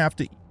 we're going to have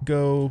to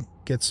go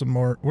get some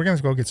more. We're going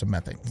to go get some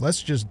methane.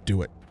 Let's just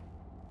do it.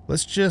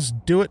 Let's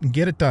just do it and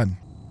get it done.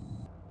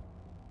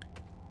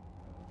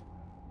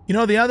 You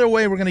know, the other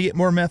way we're going to get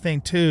more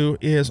methane too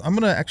is I'm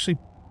going to actually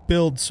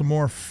build some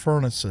more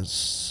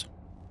furnaces.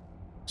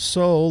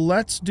 So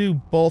let's do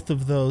both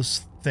of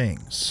those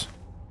things.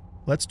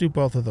 Let's do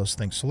both of those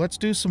things. So let's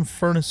do some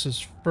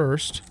furnaces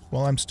first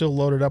while I'm still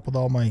loaded up with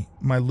all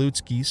my loot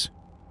skis.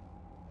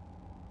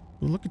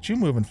 Ooh, look at you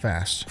moving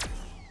fast.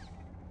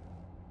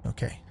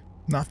 Okay.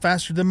 Not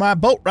faster than my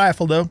bolt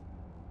rifle, though.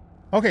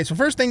 Okay, so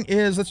first thing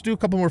is let's do a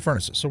couple more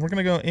furnaces. So we're going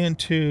to go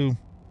into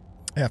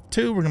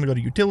F2. We're going to go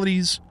to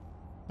utilities.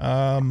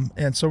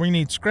 And so we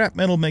need scrap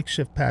metal,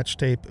 makeshift patch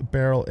tape,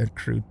 barrel, and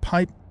crude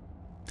pipe.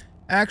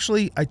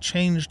 Actually, I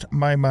changed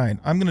my mind.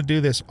 I'm going to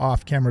do this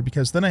off camera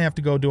because then I have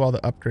to go do all the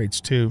upgrades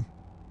too.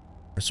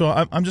 So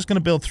I'm just going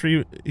to build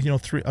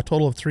a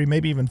total of 3,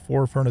 maybe even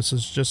 4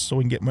 furnaces just so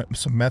we can get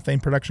some methane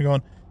production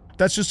going.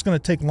 That's just going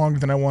to take longer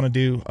than I want to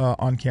do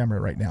on camera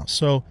right now.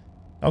 So,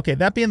 okay,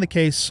 that being the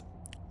case,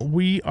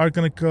 we are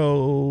going to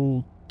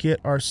go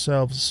get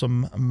ourselves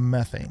some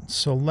methane.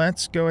 So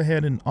let's go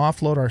ahead and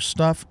offload our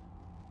stuff.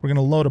 We're going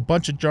to load a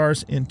bunch of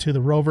jars into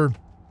the rover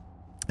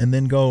and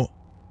then go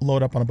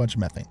load up on a bunch of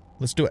methane.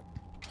 Let's do it.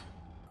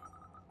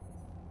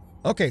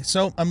 Okay,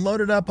 so I'm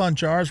loaded up on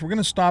jars. We're going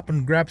to stop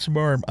and grab some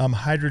more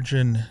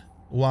hydrogen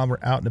while we're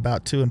out and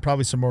about too, and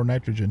probably some more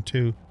nitrogen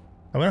too.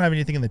 I don't have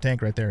anything in the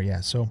tank right there,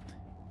 yeah. So,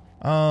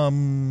 yeah,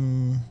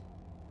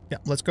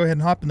 let's go ahead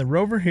and hop in the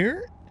rover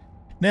here.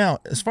 Now,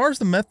 as far as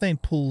the methane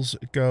pools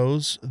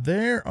goes,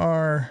 there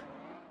are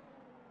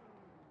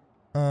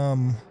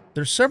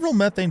there's several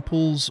methane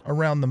pools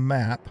around the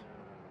map.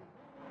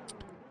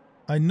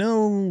 I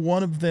know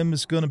one of them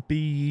is going to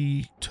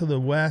be to the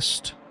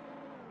west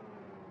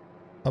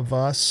of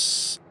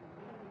us.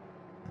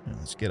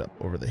 Let's get up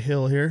over the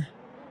hill here.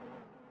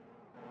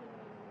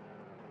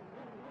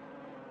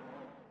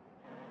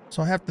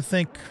 So I have to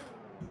think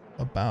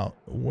about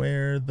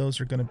where those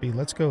are going to be.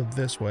 Let's go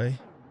this way.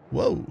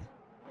 Whoa.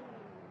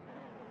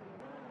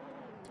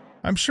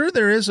 I'm sure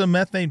there is a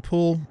methane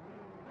pool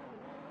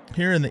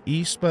here in the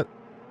east, but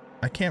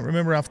I can't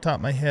remember off the top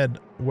of my head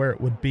where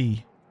it would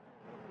be.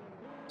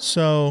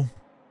 So,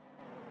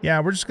 yeah,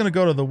 we're just going to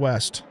go to the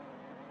west.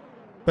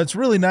 But it's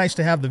really nice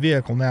to have the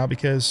vehicle now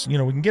because, you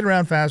know, we can get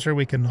around faster.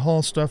 We can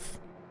haul stuff,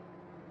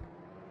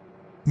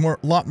 a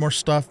lot more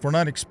stuff. We're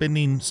not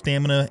expending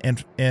stamina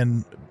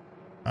and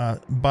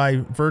by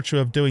virtue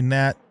of doing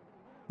that,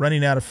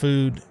 running out of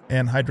food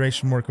and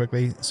hydration more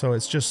quickly. So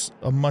it's just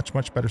a much,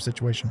 much better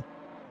situation.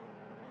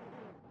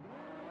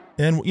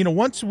 And, you know,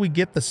 once we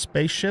get the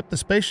spaceship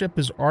is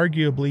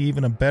arguably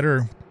even a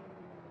better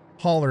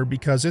hauler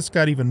because it's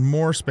got even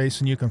more space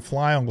and you can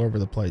fly all over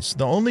the place.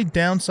 The only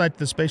downside to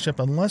the spaceship,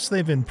 unless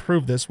they've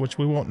improved this, which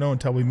we won't know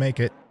until we make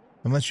it,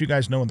 unless you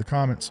guys know in the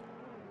comments,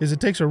 is it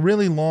takes a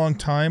really long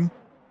time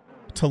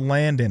to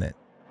land in it.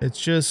 It's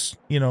just,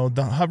 you know,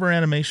 the hover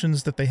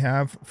animations that they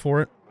have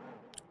for it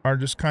are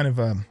just kind of,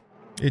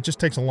 it just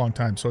takes a long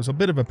time. So it's a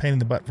bit of a pain in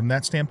the butt from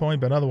that standpoint,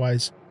 but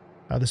otherwise,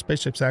 the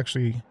spaceship's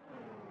actually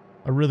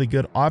a really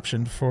good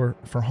option for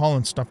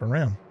hauling stuff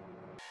around.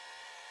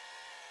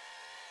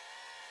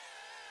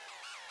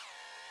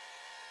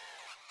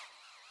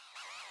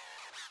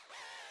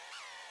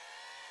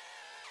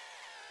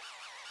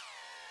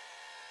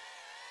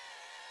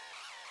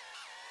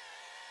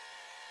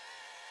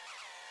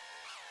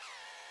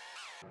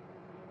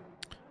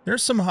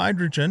 There's some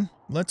hydrogen.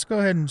 Let's go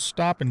ahead and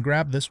stop and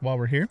grab this while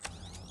we're here.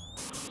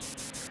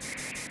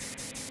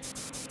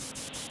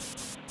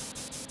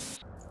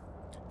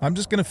 I'm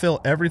just going to fill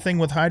everything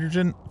with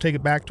hydrogen, take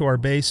it back to our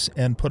base,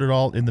 and put it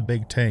all in the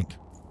big tank.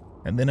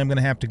 And then I'm going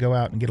to have to go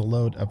out and get a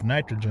load of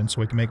nitrogen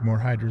so we can make more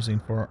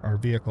hydrazine for our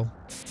vehicle.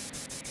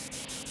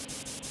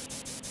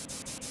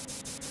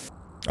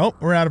 Oh,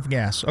 we're out of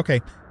gas. Okay.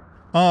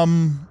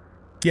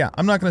 Yeah,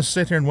 I'm not going to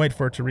sit here and wait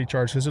for it to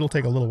recharge because it'll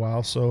take a little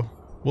while, so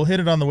we'll hit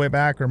it on the way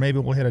back, or maybe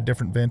we'll hit a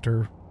different vent,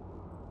 or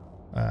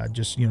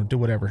just, you know, do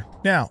whatever.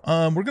 Now,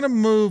 we're going to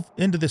move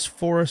into this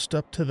forest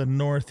up to the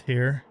north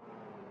here.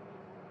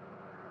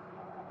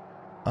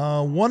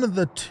 One of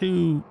the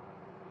two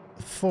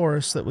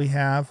forests that we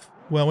have,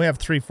 well, we have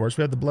three forests.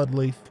 We have the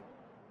Bloodleaf,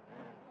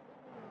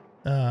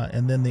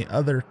 and then the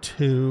other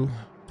two,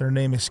 their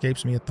name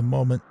escapes me at the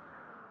moment.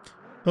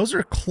 Those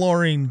are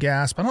chlorine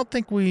gas, but I don't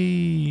think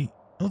we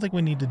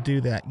need to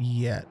do that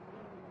yet.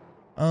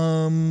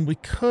 We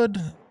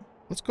could,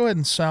 let's go ahead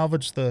and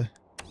salvage the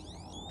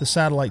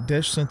satellite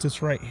dish since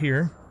it's right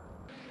here.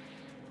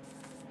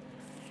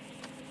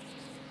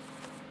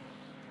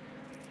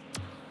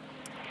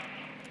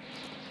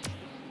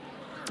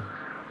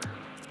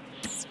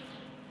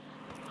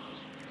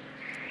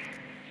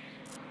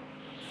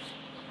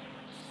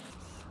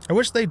 I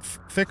wish they'd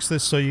fix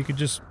this so you could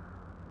just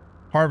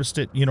harvest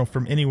it, you know,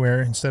 from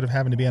anywhere instead of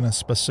having to be on a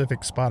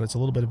specific spot. It's a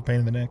little bit of a pain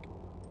in the neck.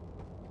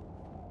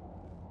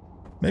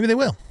 Maybe they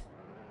will.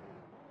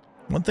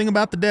 One thing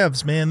about the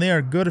devs, man, they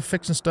are good at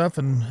fixing stuff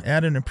and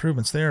adding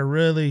improvements. They are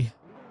really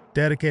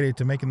dedicated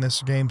to making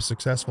this game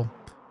successful.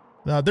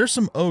 Now, there's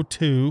some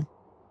O2.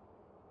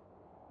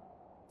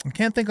 I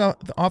can't think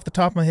off the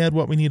top of my head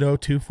what we need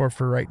O2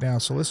 for right now,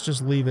 so let's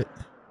just leave it.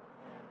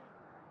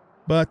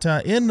 But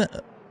in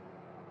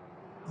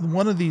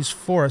one of these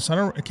forests,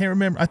 I can't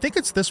remember. I think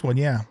it's this one,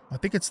 yeah. I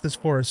think it's this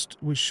forest.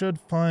 We should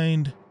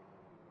find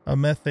a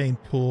methane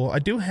pool. I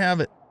do have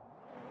it.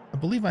 I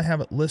believe I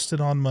have it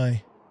listed on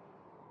my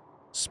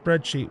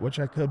spreadsheet, which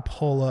I could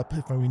pull up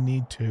if we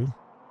need to.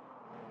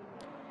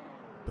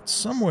 But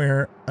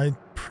somewhere, I'm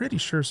pretty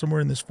sure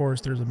somewhere in this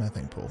forest there's a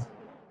methane pool.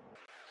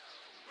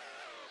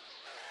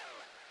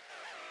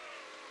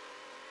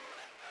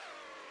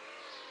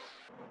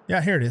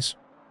 Yeah, here it is.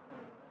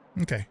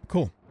 Okay,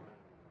 cool.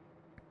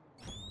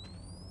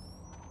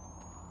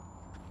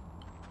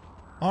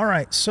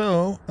 Alright,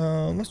 so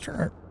let's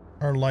turn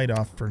our light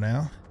off for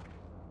now.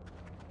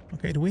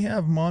 Okay, do we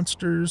have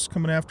monsters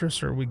coming after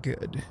us, or are we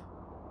good?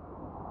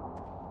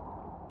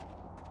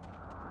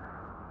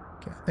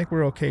 Okay, I think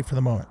we're okay for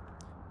the moment.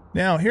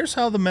 Now, here's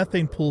how the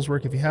methane pools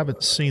work if you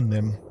haven't seen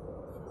them.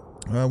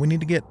 We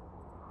need to get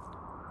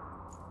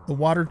the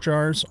water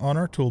jars on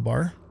our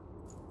toolbar,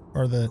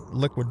 or the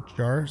liquid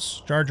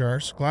jars,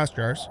 glass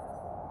jars.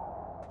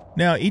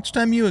 Now, each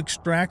time you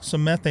extract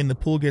some methane, the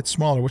pool gets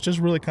smaller, which is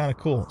really kind of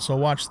cool. So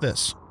watch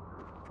this.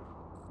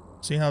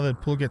 See how the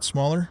pool gets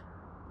smaller?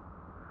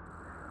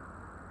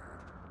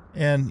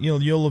 And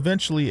you'll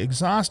eventually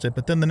exhaust it,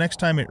 but then the next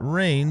time it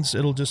rains,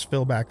 it'll just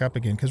fill back up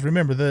again. Because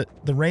remember,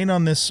 the rain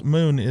on this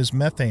moon is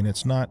methane.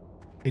 It's not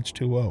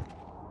H2O.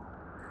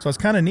 So it's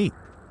kind of neat.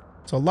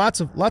 So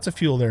lots of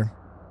fuel there.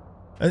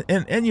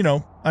 And you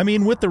know, I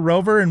mean, with the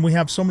rover, and we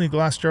have so many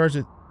glass jars,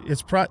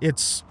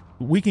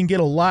 we can get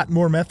a lot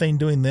more methane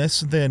doing this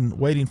than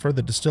waiting for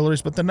the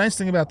distilleries. But the nice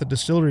thing about the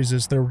distilleries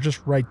is they're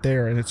just right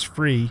there, and it's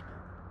free.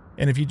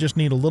 And if you just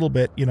need a little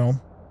bit, you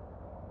know,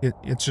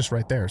 it's just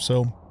right there.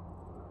 So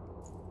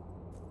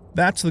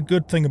that's the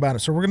good thing about it.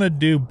 So we're going to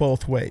do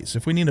both ways.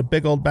 If we need a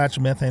big old batch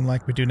of methane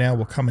like we do now,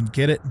 we'll come and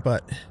get it.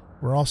 But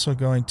we're also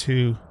going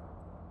to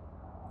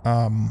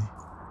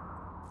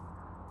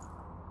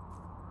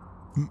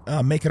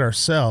make it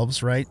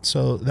ourselves, right?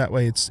 So that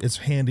way it's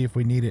handy if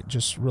we need it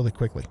just really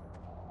quickly.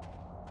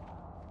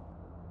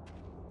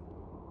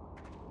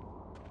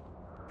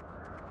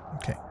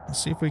 Okay,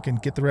 let's see if we can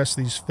get the rest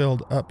of these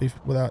filled up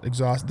without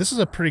exhaust. This is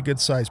a pretty good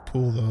sized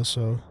pool though,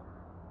 so.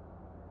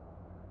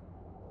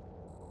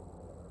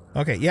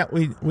 Okay, yeah,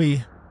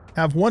 we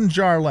have one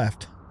jar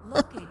left.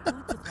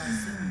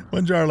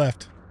 One jar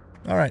left.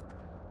 All right.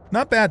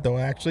 Not bad though,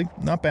 actually.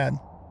 Not bad.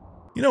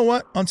 You know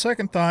what? On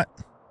second thought,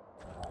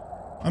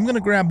 I'm going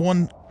to grab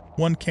one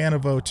can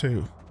of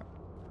O2.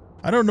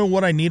 I don't know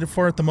what I need it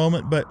for at the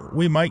moment, but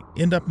we might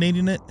end up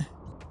needing it.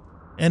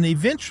 And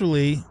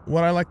eventually,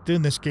 what I like to do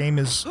in this game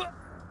is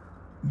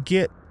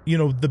get, you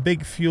know, the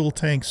big fuel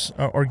tanks,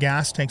 or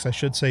gas tanks, I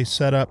should say,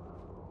 set up,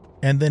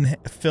 and then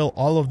fill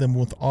all of them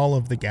with all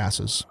of the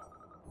gases.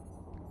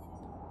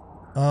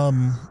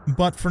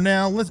 But for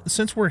now,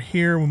 since we're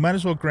here, we might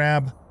as well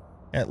grab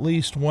at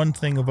least one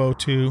thing of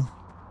O2.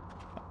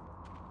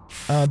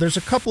 There's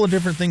a couple of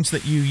different things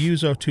that you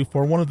use O2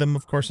 for. One of them,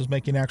 of course, is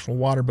making actual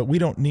water, but we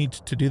don't need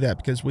to do that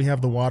because we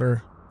have the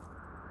water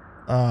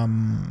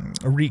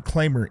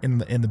reclaimer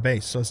in the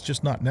base, so it's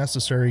just not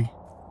necessary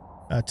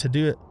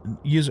to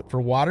use it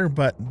for water.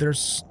 But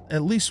there's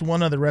at least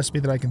one other recipe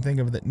that I can think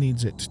of that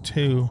needs it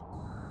too,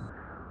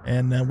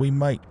 and we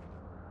might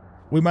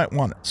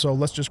want it. So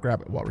let's just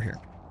grab it while we're here.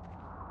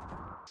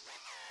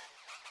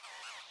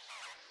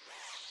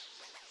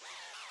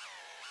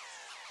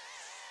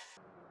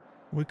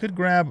 We could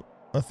grab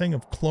a thing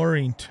of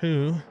chlorine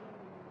too.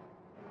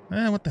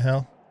 What the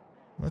hell?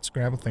 Let's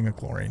grab a thing of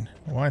chlorine.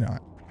 Why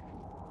not?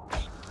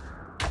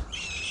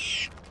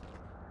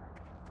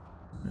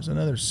 There's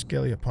another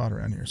scalia pot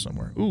around here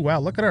somewhere. Ooh, wow,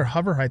 look at our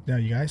hover height now,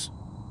 you guys.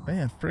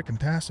 Man,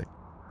 frickin-tastic.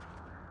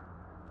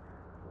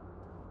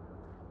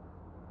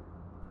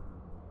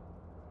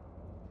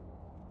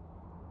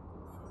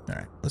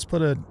 Alright, let's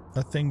put a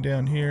thing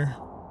down here.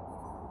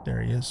 There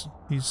he is.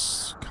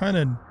 He's kind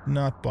of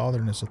not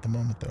bothering us at the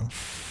moment, though.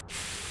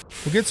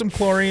 We'll get some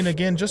chlorine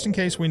again, just in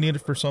case we need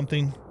it for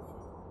something.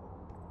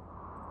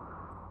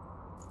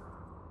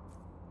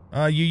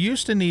 You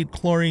used to need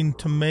chlorine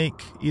to make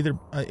either...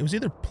 it was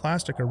either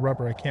plastic or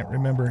rubber, I can't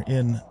remember,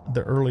 in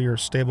the earlier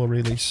stable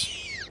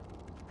release.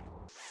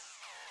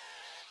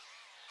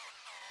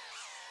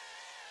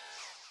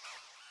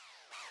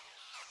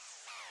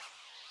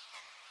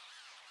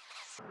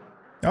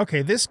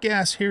 Okay, this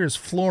gas here is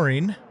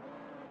fluorine.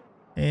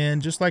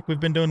 And just like we've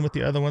been doing with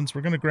the other ones,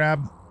 we're going to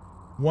grab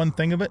one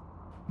thing of it.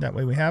 That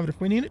way we have it if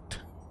we need it.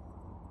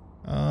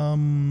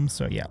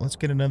 So yeah, let's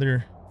get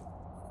another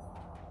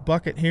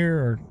bucket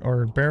here,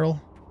 or barrel.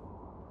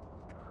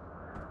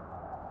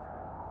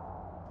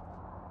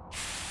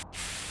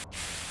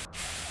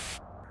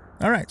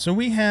 Alright, so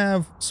we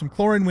have some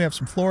chlorine, we have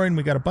some fluorine,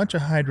 we got a bunch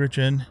of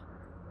hydrogen.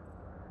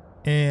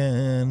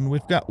 And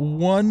we've got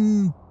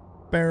one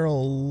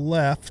barrel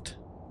left.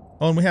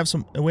 Oh, and we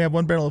have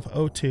one barrel of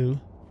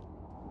O2.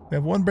 We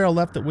have one barrel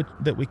left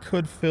that we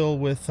could fill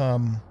with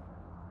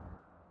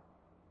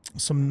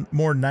some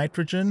more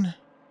nitrogen,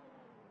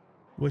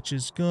 which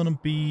is gonna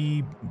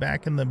be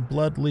back in the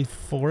bloodleaf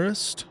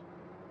forest.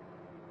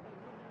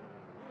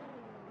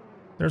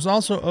 There's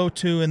also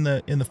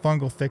O2 in the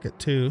fungal thicket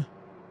too.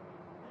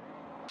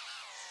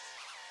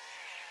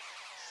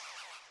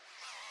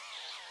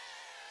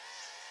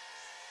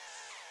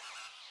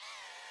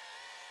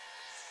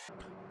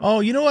 Oh,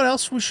 you know what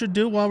else we should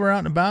do while we're out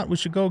and about? We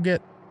should go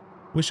get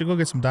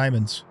some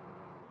diamonds.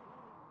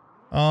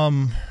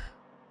 So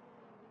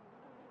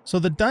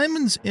the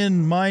diamonds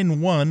in mine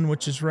 1,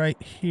 which is right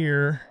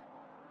here,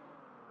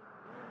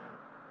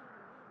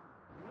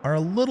 are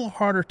a little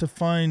harder to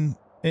find.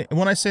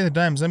 When I say the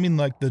diamonds, I mean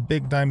like the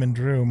big diamond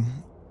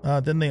room,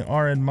 than they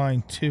are in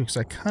mine 2, because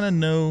I kind of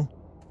know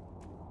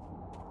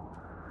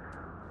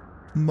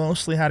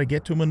mostly how to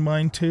get to them in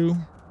mine 2.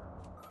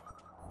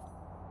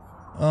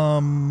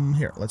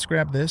 Here, let's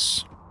grab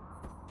this.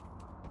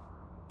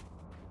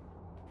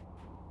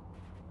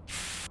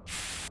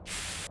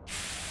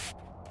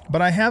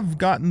 But I have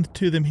gotten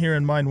to them here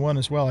in mine 1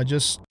 as well.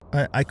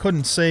 I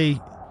couldn't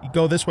say,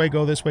 go this way,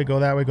 go this way, go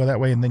that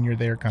way, and then you're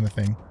there kind of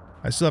thing.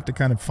 I still have to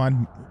kind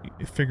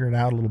of figure it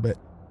out a little bit.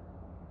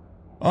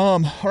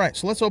 Alright,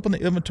 so let's open the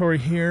inventory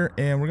here,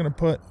 and we're going to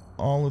put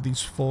all of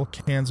these full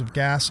cans of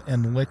gas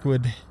and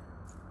liquid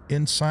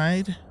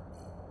inside.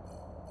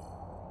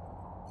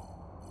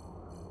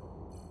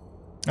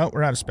 Oh,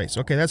 we're out of space.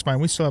 Okay, that's fine.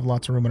 We still have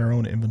lots of room in our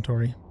own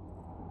inventory.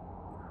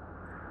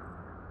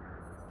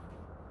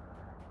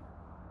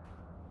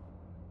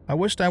 I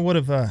wished I would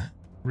have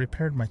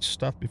repaired my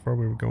stuff before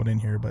we were going in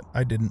here, but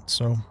I didn't,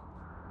 so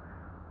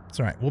it's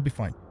alright. We'll be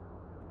fine.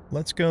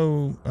 Let's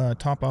go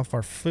top off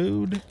our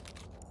food.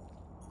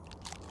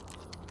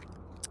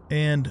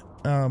 And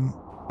I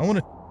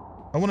want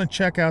to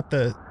check out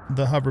the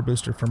hover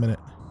booster for a minute.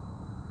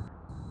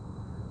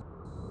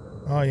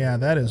 Oh yeah,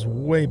 that is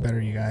way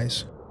better, you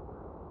guys.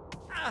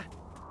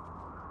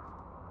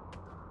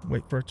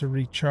 Wait for it to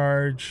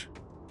recharge.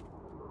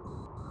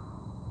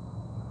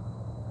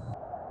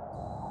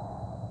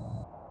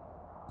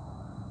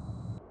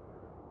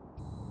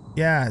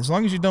 Yeah, as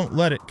long as you don't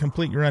let it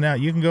completely run out,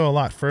 you can go a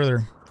lot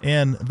further.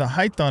 And the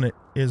height on it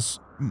is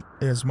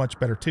much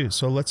better too.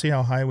 So let's see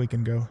how high we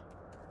can go.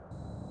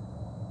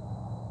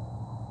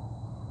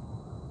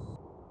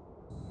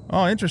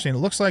 Oh, interesting. It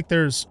looks like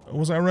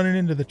was I running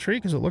into the tree?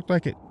 Because it looked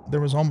like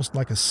there was almost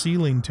like a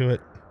ceiling to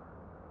it.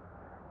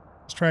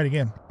 Let's try it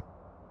again.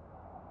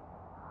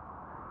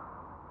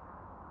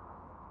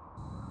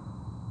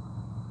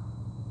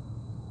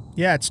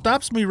 Yeah, it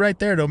stops me right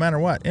there no matter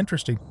what.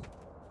 Interesting.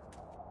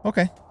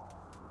 Okay.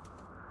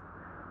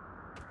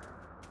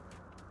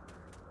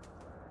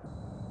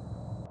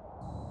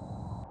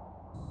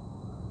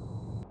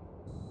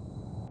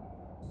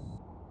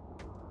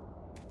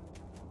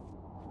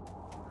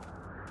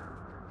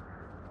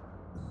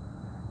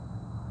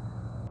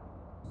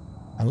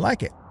 I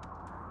like it.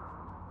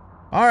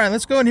 All right,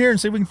 let's go in here and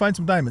see if we can find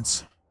some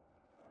diamonds.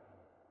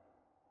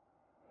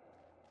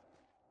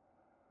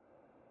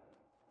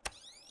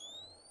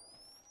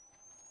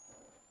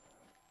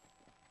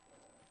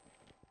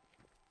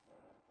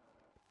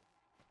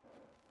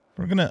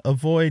 We're going to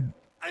avoid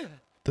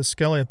the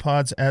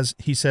skeletopods, as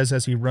he says,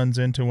 as he runs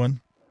into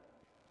one.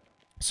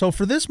 So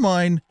for this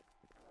mine,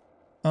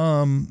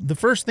 the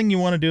first thing you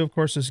want to do, of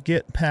course, is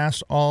get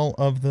past all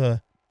of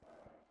the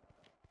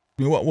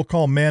what we'll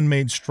call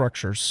man-made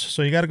structures.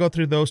 So you got to go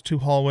through those two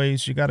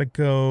hallways. You got to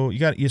go,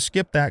 you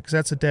skip that because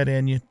that's a dead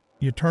end.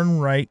 You turn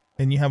right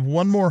and you have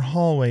one more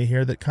hallway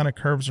here that kind of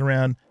curves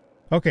around.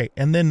 Okay,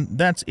 and then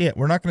that's it.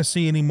 We're not going to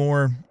see any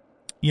more,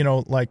 you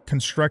know, like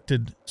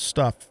constructed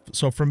stuff.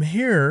 So from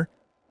here,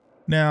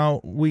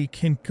 now we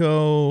can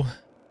go,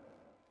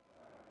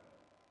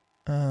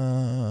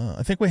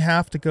 I think we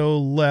have to go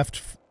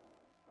left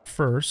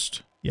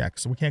first. Yeah,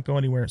 because we can't go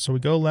anywhere. So we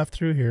go left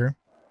through here.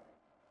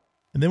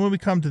 And then when we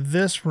come to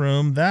this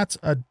room,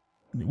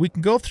 we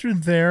can go through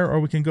there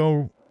or we can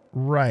go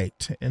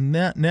right. And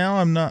that now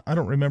I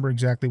don't remember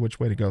exactly which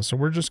way to go. So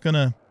we're just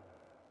gonna,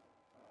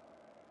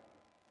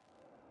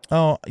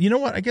 oh, you know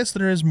what? I guess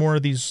there is more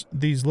of these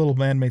little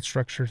man-made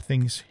structure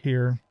things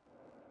here.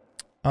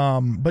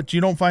 But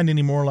you don't find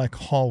any more like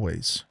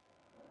hallways,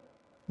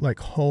 like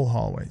whole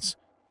hallways.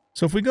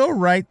 So if we go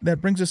right, that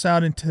brings us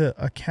out into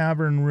a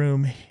cavern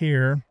room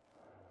here.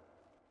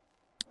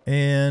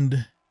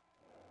 And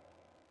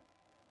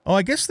oh,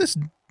 I guess this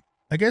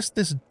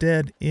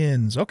dead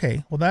ends.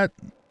 Okay, well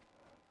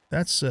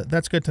that's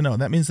good to know.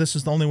 That means this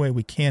is the only way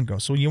we can go.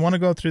 So you want to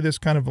go through this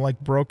kind of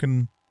like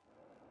broken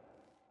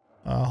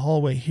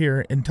hallway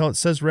here until it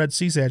says Red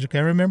Sea's Edge.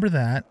 Okay, remember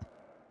that.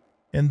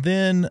 And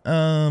then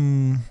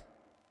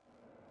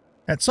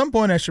at some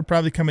point I should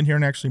probably come in here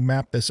and actually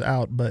map this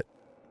out, but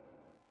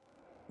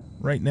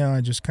right now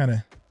I just kind of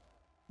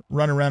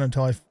run around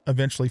until I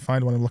eventually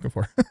find what I'm looking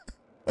for.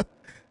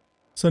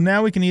 So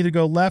now we can either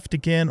go left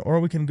again or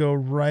we can go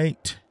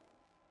right.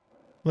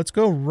 Let's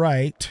go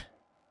right.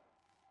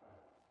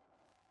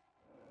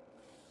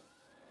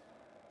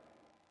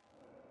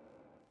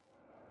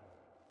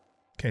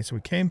 Okay, so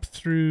we came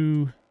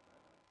through,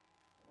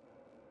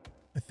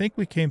 I think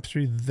we came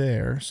through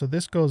there. So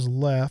this goes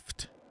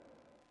left.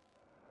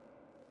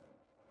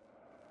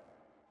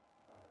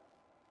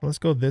 Let's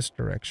go this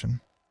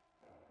direction.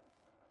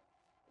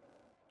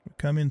 We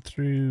come in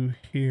through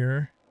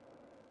here.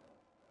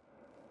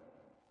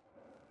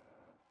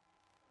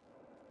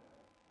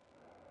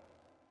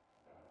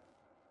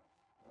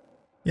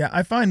 Yeah,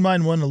 I find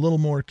mine one a little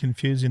more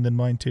confusing than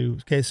mine two.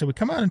 Okay, so we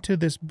come out into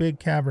this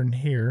big cavern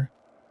here,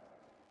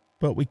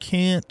 but we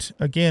can't,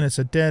 again, it's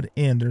a dead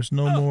end. There's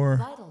no more,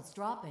 Vitals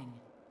dropping.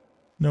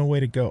 no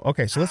way to go.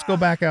 Okay, so let's go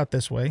back out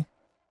this way.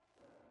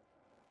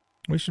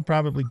 We should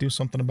probably do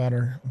something about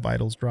our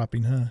vitals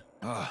dropping,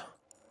 huh?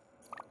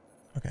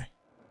 Okay.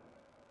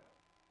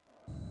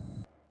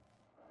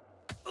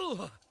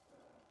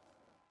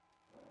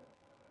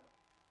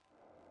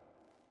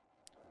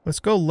 Let's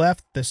go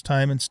left this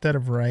time instead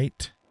of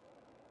right.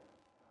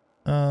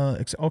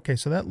 Okay,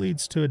 so that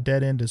leads to a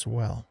dead end as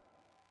well.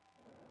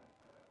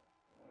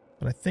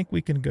 But I think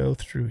we can go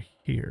through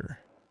here.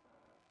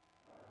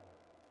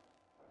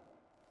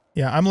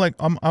 Yeah, I'm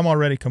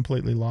already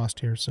completely lost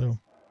here, so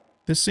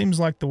this seems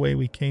like the way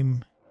we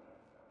came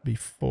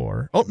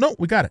before. Oh, no,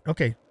 we got it.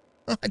 Okay.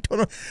 I don't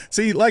know.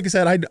 See, like I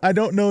said, I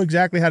don't know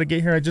exactly how to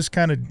get here. I just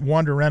kind of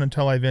wander around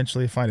until I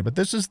eventually find it. But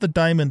this is the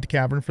Diamond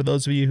Cavern for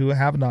those of you who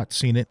have not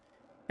seen it.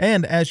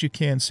 And as you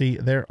can see,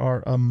 there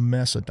are a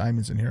mess of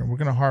diamonds in here. We're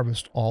going to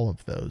harvest all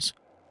of those.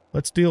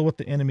 Let's deal with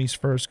the enemies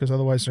first, because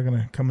otherwise they're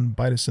going to come and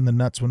bite us in the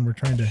nuts when we're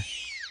trying to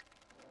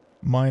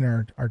mine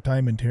our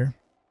diamond here.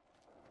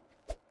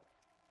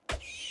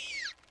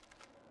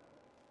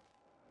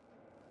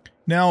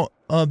 Now,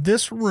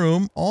 this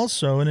room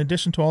also, in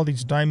addition to all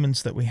these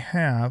diamonds that we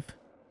have,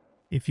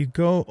 if you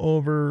go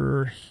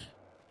over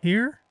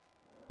here,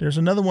 there's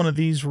another one of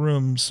these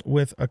rooms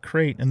with a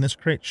crate, and this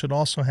crate should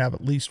also have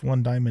at least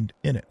one diamond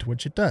in it,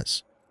 which it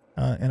does,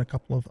 and a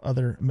couple of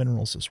other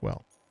minerals as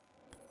well.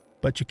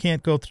 But you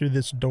can't go through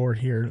this door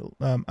here.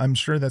 I'm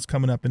sure that's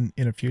coming up in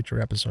a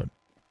future episode.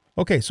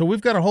 Okay, so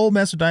we've got a whole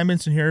mess of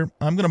diamonds in here.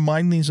 I'm going to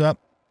mine these up,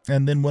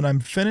 and then when I'm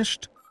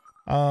finished,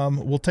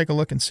 we'll take a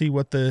look and see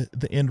what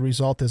the end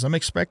result is. I'm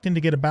expecting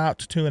to get about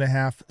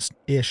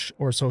 2.5-ish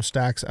or so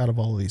stacks out of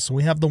all of these. So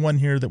we have the one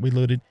here that we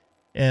looted,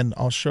 and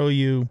I'll show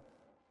you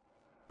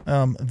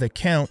the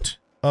count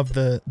of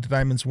the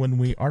diamonds when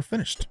we are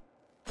finished.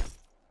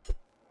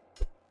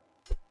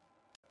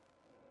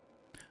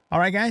 All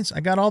right, guys,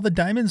 I got all the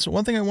diamonds.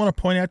 One thing I want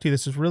to point out to you,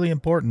 this is really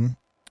important,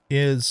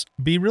 is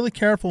be really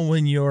careful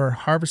when you're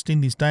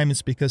harvesting these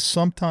diamonds, because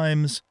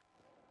sometimes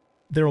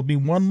there will be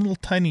one little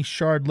tiny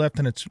shard left,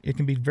 and it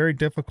can be very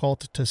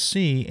difficult to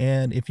see.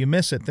 And if you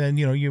miss it, then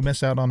you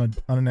miss out on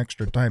an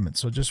extra diamond.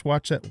 So just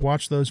watch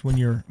those when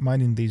you're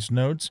mining these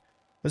nodes.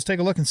 Let's take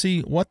a look and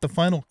see what the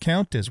final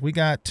count is. We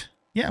got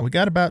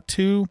about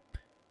a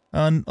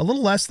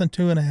little less than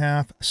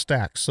 2.5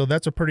 stacks. So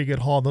that's a pretty good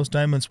haul. Those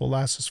diamonds will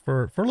last us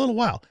for a little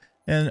while.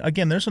 And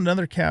again, there's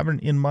another cavern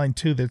in mine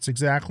too that's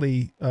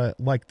exactly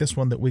like this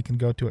one that we can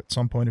go to at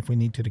some point if we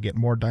need to get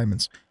more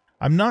diamonds.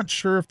 I'm not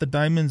sure if the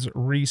diamonds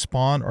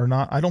respawn or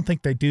not. I don't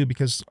think they do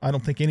because I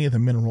don't think any of the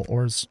mineral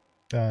ores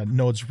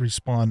nodes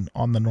respawn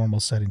on the normal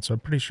setting. So I'm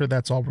pretty sure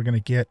that's all we're going to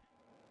get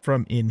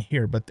from in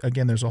here. But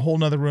again, there's a whole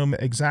nother room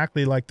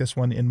exactly like this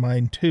one in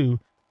mine too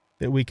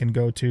that we can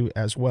go to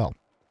as well.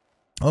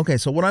 Okay,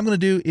 so what I'm going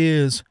to do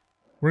is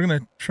we're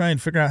going to try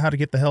and figure out how to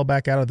get the hell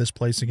back out of this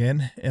place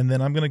again. And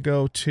then I'm going to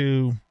go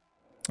to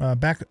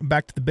back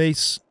to the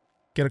base,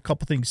 get a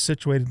couple things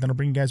situated. Then I'll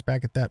bring you guys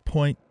back at that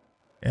point.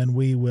 And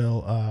we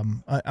will,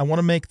 I want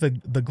to make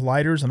the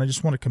gliders, and I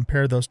just want to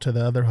compare those to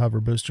the other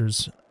hover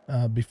boosters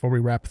before we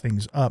wrap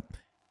things up.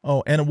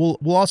 Oh, and we'll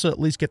also at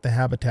least get the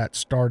habitat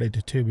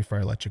started too before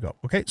I let you go.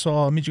 Okay, so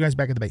I'll meet you guys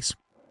back at the base.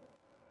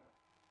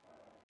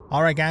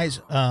 All right, guys,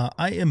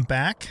 I am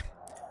back,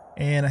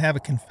 and I have a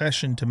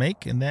confession to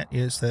make, and that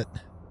is that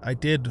I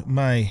did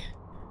my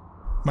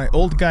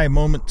old guy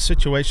moment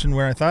situation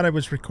where I thought I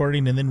was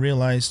recording and then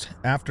realized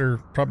after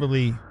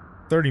probably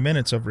 30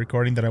 minutes of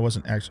recording that I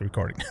wasn't actually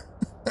recording.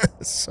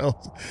 So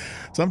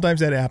sometimes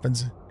that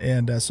happens.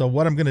 And so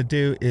what I'm going to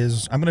do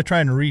is I'm going to try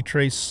and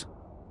retrace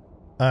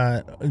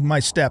my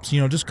steps, you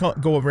know, just go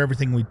over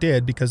everything we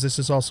did because this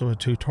is also a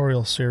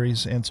tutorial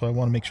series. And so I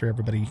want to make sure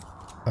everybody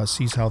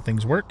sees how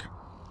things work.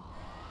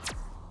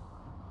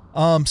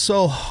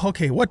 So,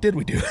 okay, what did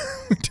we do?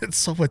 We did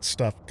so much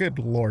stuff. Good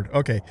Lord.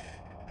 Okay.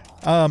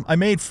 I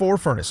made 4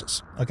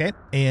 furnaces. Okay.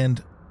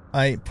 And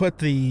I put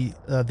the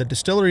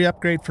distillery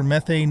upgrade for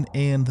methane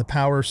and the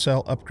power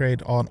cell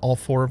upgrade on all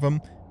 4 of them.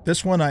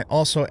 This one I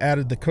also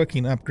added the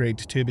cooking upgrade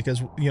to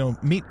because, you know,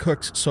 meat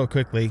cooks so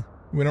quickly.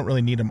 We don't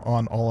really need them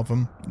on all of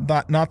them.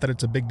 Not that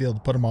it's a big deal to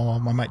put them all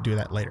on. I might do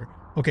that later.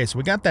 Okay, so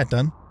we got that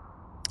done.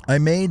 I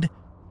made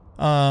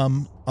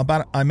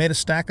I made a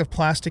stack of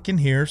plastic in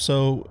here,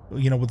 so,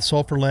 you know, with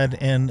sulfur lead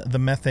and the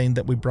methane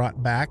that we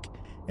brought back,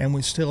 and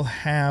we still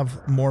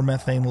have more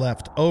methane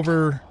left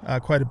over,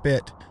 quite a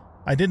bit.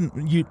 I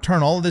didn't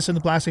turn all of this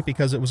into plastic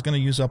because it was going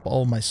to use up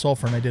all of my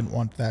sulfur, and I didn't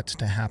want that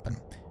to happen.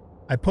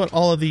 I put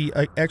all of the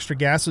extra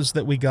gases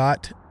that we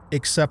got,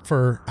 except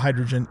for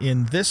hydrogen,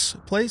 in this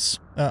place,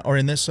 or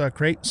in this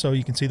crate. So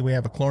you can see that we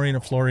have a chlorine,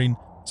 a fluorine,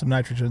 some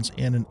nitrogens,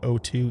 and an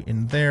O2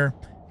 in there.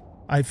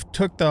 I've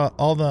took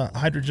all the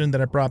hydrogen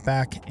that I brought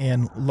back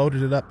and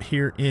loaded it up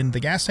here in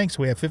the gas tank.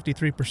 So we have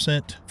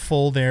 53%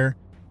 full there.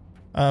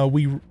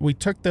 We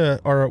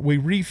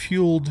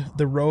refueled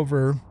the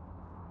rover,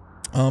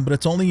 but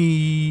it's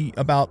only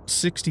about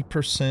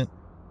 60%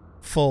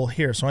 full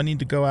here. So I need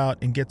to go out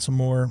and get some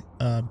more,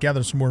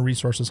 gather some more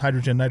resources,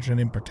 hydrogen, nitrogen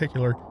in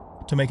particular,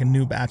 to make a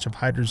new batch of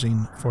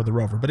hydrazine for the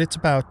rover. But it's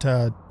about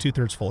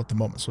 2/3 full at the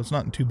moment, so it's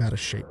not in too bad a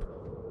shape.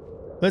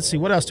 Let's see,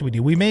 what else do we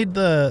do? We made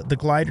the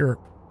glider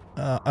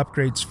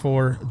upgrades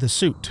for the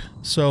suit.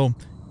 So,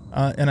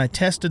 and I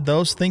tested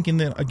those, thinking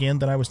that, again,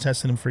 that I was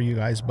testing them for you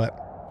guys,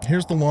 but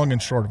here's the long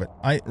and short of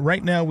it.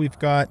 Right now we've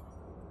got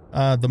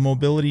the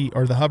mobility,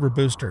 or the hover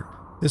booster.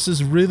 This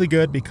is really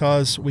good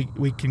because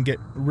we can get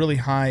really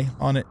high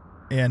on it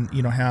and,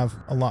 you know, have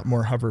a lot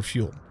more hover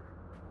fuel.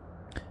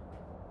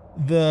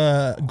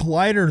 The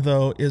glider,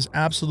 though, is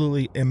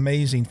absolutely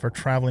amazing for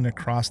traveling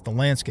across the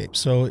landscape.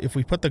 So if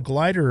we put the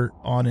glider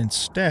on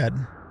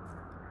instead,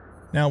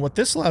 now what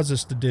this allows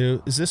us to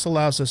do is this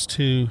allows us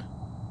to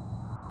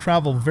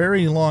travel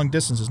very long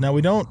distances. Now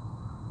we don't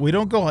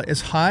go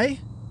as high,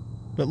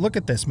 but look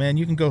at this, man.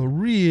 You can go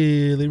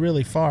really,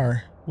 really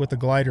far with the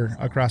glider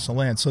across the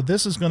land. So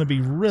this is going to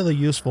be really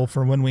useful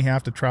for when we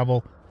have to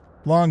travel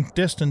long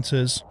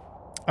distances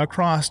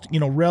across, you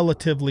know,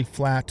 relatively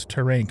flat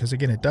terrain, because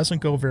again, it doesn't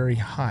go very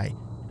high.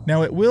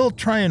 Now it will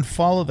try and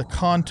follow the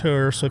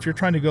contour. So if you're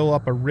trying to go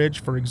up a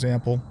ridge, for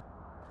example,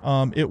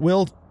 it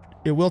will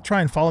try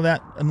and follow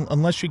that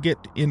unless you get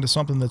into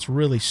something that's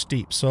really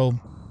steep. So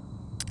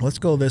let's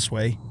go this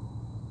way.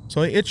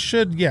 So it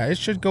should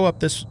go up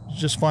this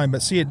just fine.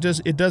 But see, it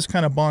does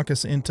kind of bonk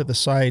us into the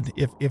side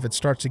if it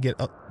starts to get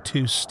up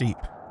too steep.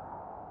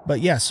 But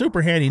yeah,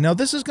 super handy. Now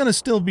this is going to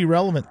still be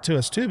relevant to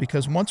us too,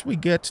 because once we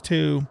get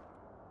to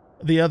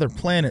the other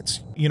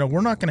planets, you know,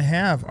 we're not going to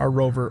have our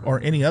rover or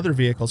any other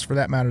vehicles for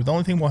that matter. The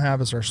only thing we'll have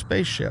is our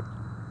spaceship.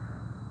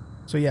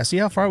 So yeah, see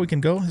how far we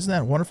can go? Isn't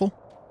that wonderful?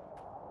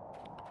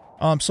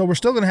 So we're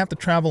still going to have to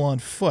travel on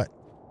foot.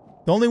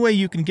 The only way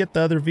you can get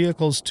the other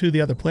vehicles to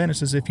the other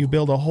planets is if you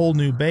build a whole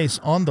new base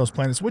on those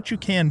planets, which you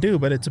can do,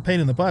 but it's a pain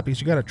in the butt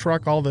because you got to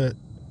truck all the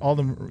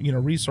you know,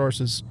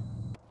 resources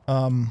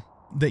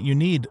that you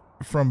need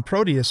from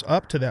Proteus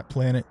up to that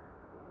planet,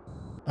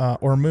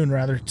 or moon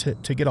rather,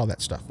 to get all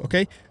that stuff.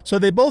 Okay, so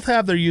they both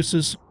have their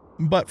uses,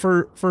 but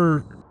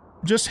for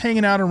just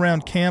hanging out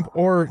around camp,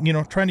 or, you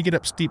know, trying to get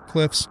up steep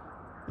cliffs,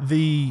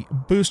 the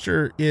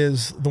booster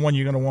is the one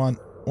you're going to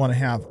want to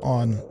have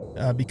on,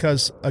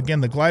 because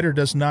again, the glider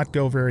does not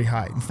go very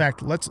high. In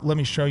fact, let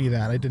me show you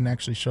that. I didn't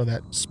actually show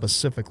that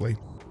specifically.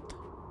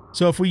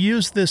 So if we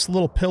use this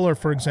little pillar,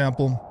 for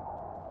example,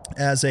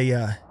 as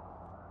a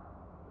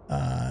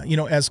you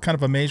know, as kind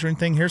of a measuring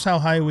thing, here's how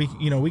high we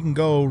can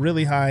go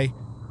really high,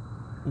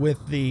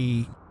 with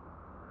the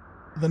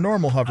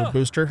normal hover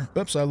booster.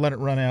 Oops, I let it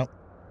run out.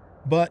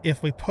 But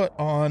if we put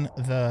on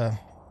the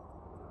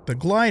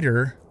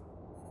glider,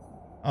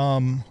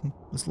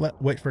 let's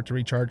wait for it to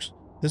recharge.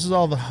 This is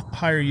all the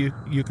higher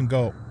you can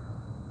go.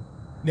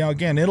 Now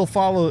again, it'll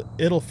follow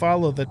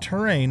the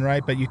terrain,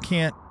 right? But you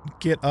can't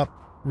get up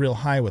real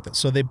high with it.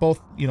 So they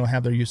both, you know,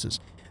 have their uses.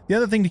 The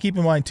other thing to keep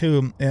in mind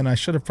too, and I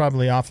should have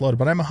probably offloaded,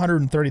 but I'm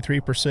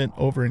 133%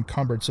 over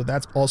encumbered, so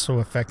that's also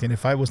affecting.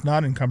 If I was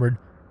not encumbered,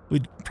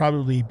 we'd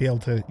probably be able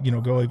to, you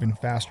know, go even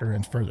faster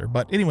and further.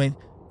 But anyway,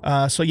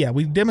 so yeah,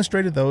 we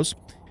demonstrated those.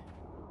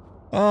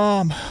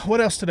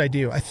 What else did I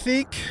do? I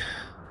think,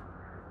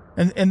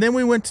 and then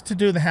we went to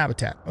do the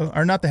habitat,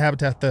 or not the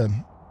habitat,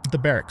 the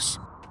barracks.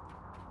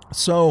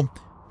 So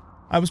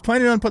I was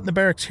planning on putting the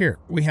barracks here.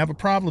 We have a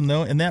problem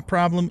though, and that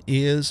problem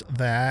is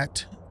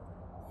that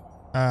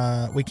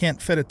we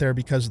can't fit it there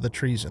because of the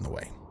trees in the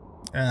way.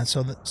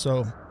 So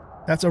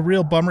that's a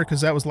real bummer,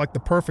 because that was like the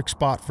perfect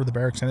spot for the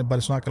barracks in it, but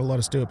it's not going to let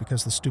us do it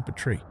because of the stupid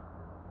tree.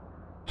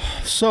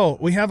 So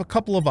we have a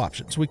couple of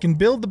options. We can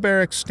build the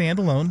barracks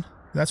standalone.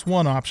 That's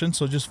one option.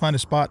 So just find a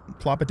spot,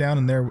 plop it down,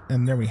 and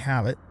there we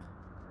have it.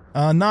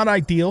 Not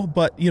ideal,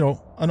 but you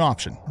know, an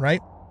option,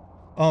 right?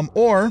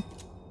 Or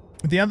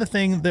the other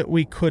thing that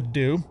we could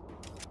do,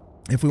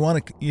 if we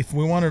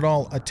want it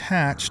all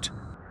attached,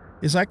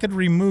 is I could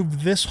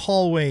remove this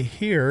hallway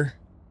here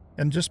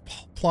and just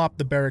plop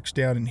the barracks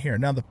down in here.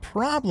 Now the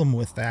problem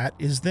with that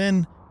is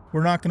then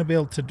we're not going to be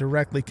able to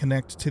directly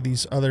connect to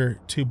these other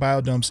two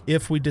biodomes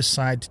if we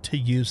decide to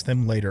use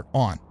them later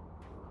on.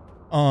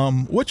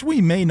 Which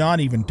we may not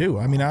even do.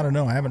 I mean, I don't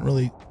know. I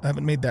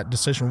haven't made that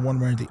decision one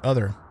way or the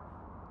other.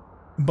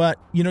 But,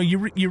 you know,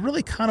 you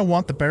really kind of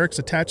want the barracks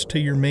attached to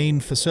your main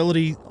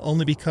facility,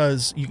 only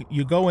because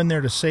you go in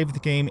there to save the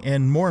game,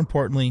 and more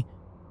importantly,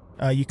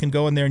 you can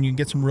go in there and you can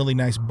get some really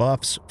nice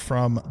buffs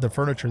from the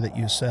furniture that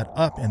you set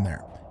up in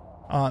there.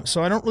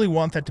 So I don't really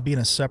want that to be in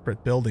a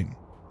separate building.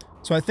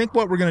 So I think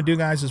what we're going to do,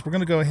 guys, is we're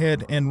going to go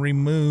ahead and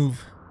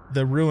remove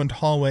the ruined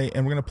hallway,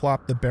 and we're going to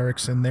plop the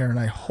barracks in there, and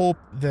I hope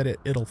that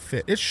it'll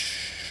fit. It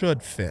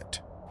should fit.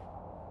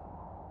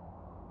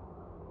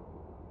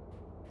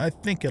 I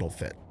think it'll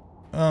fit.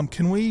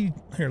 Can we...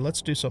 Here,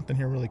 let's do something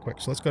here really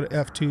quick. So let's go to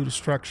F2 to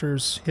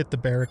structures, hit the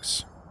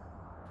barracks,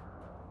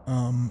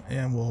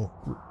 and we'll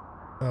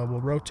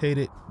rotate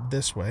it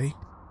this way.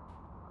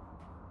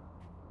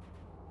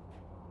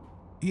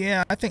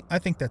 Yeah, I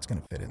think that's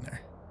going to fit in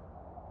there.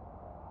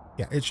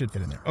 Yeah, it should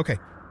fit in there. Okay.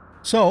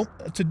 So,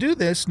 to do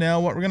this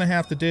now, what we're going to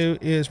have to do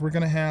is we're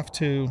going to have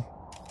to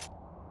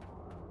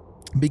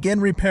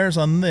begin repairs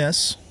on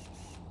this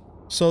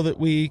so that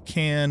we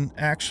can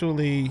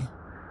actually...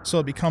 So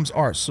it becomes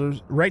ours. So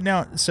right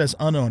now it says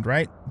unowned,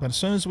 right? But as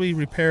soon as we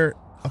repair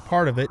a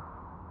part of it...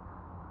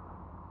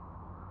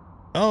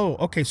 Oh,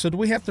 okay. So do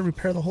we have to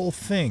repair the whole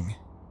thing?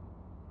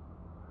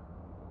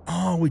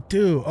 Oh, we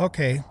do.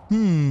 Okay.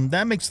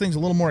 That makes things a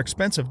little more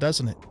expensive,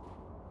 doesn't it?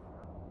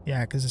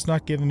 Yeah, because it's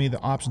not giving me the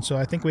option. So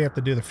I think we have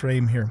to do the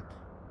frame here.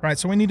 All right,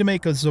 so we need to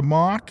make a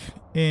Zamok,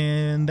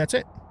 and that's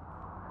it.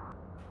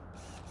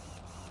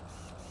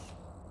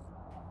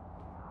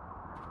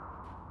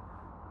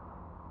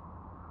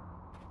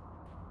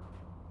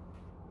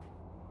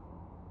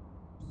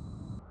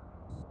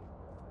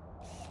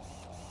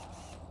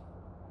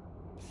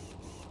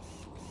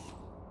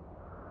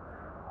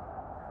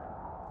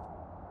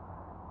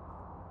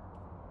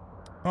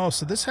 Oh,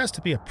 so this has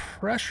to be a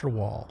pressure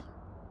wall.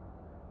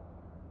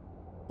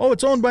 Oh,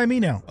 it's owned by me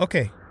now.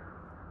 Okay.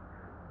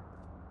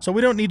 So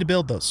we don't need to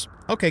build those.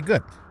 Okay,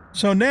 good.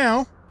 So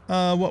now,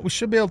 what we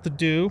should be able to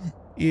do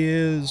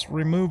is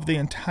remove the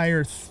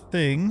entire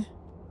thing.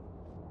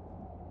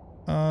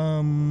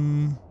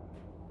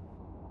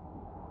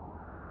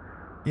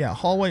 Yeah,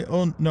 hallway.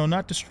 Oh, no,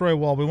 not destroy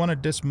wall. We want to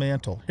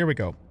dismantle. Here we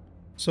go.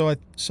 So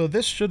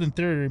this should, in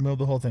theory, remove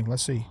the whole thing.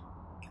 Let's see.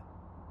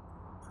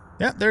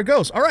 Yeah, there it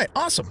goes. All right,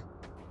 awesome.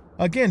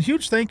 Again,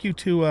 huge thank you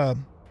to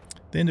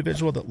the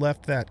individual that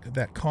left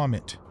that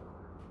comment.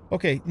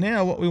 Okay,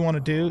 now what we want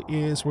to do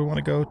is we want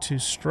to go to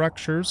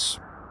structures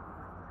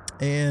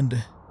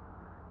and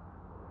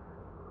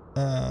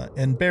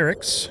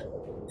barracks.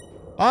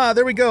 Ah,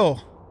 there we go.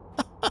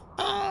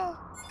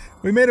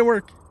 We made it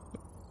work.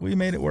 We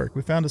made it work.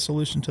 We found a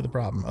solution to the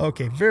problem.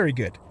 Okay, very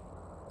good.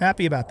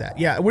 Happy about that.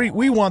 Yeah,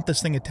 we want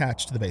this thing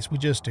attached to the base. We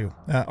just do.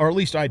 Or at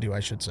least I do, I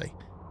should say.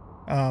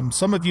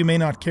 Some of you may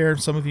not care.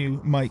 Some of you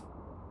might,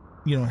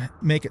 you know,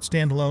 make it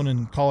standalone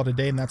and call it a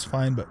day, and that's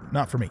fine, but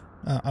not for me.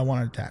 I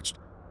want it attached.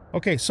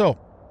 Okay, so,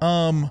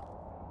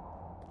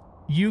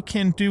 you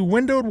can do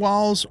windowed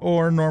walls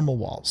or normal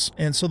walls.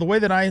 And so the way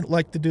that I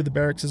like to do the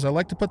barracks is I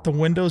like to put the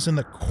windows in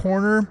the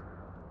corner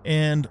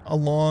and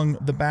along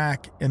the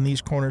back in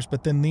these corners,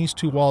 but then these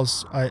two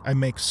walls I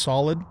make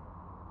solid.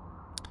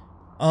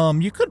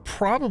 You could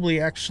probably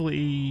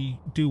actually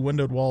do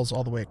windowed walls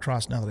all the way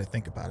across now that I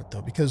think about it,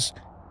 though, because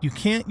you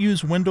can't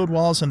use windowed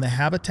walls in the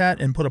habitat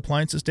and put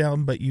appliances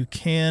down, but you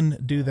can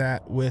do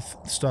that with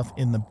stuff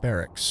in the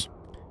barracks.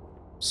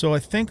 So I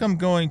think I'm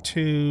going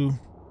to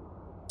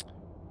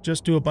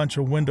just do a bunch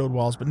of windowed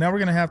walls. But now we're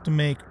going to have to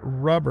make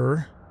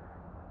rubber.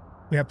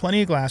 We have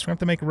plenty of glass. We have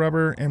to make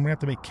rubber, and we have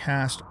to make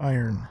cast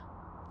iron.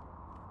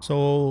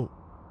 So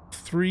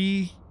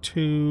 3,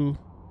 2,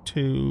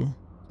 2.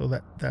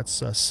 So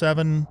that's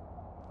 7,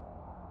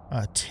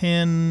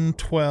 10,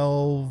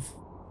 12,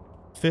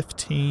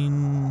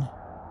 15,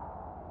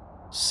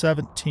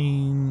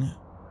 17,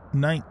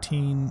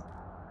 19,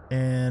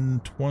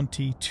 and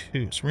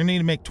 22. So we're going to need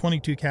to make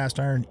 22 cast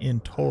iron in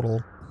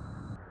total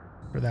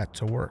for that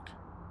to work.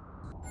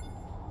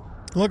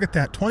 Look at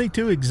that,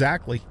 22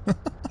 exactly.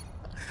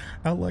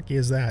 How lucky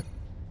is that?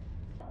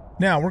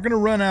 Now we're going to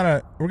run out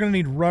of, we're going to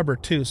need rubber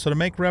too. So to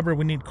make rubber,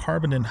 we need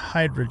carbon and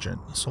hydrogen.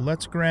 So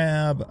let's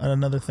grab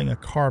another thing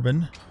of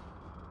carbon.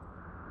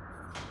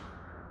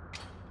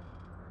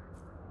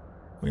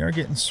 We are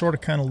getting sort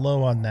of kind of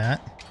low on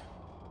that.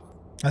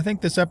 I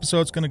think this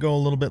episode's going to go a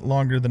little bit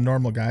longer than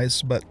normal,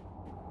 guys, but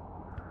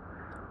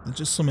there's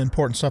just some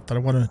important stuff that I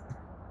want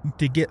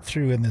to get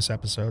through in this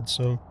episode,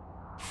 so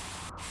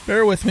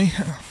bear with me.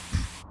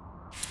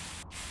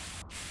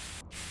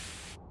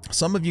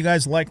 Some of you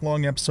guys like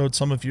long episodes,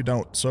 some of you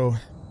don't, so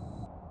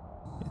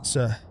it's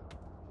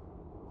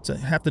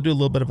have to do a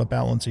little bit of a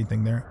balancing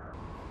thing there.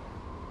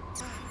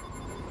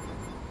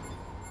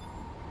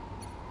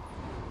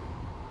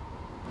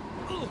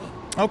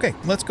 Okay,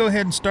 let's go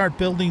ahead and start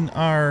building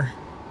our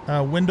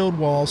windowed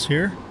walls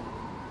here.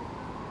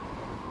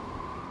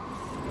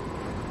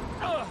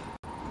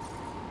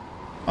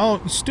 Oh,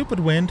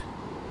 stupid wind.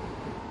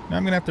 Now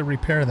I'm going to have to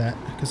repair that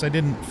because I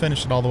didn't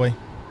finish it all the way.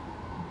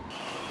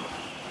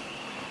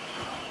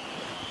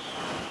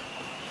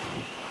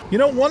 You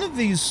know, one of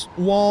these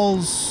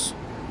walls...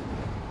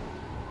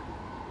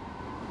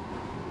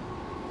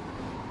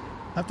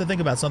 I have to think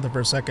about something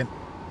for a second.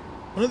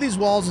 One of these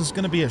walls is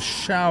going to be a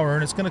shower,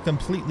 and it's going to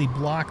completely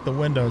block the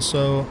window,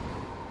 so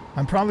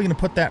I'm probably going to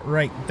put that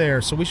right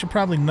there. So we should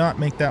probably not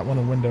make that one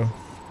a window.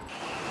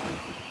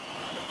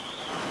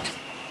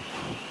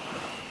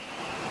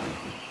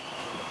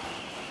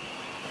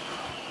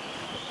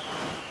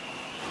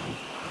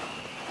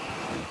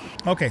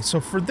 Okay, so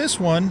for this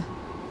one,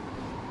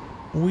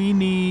 we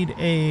need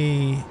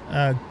a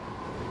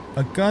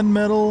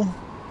gunmetal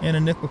and a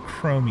nickel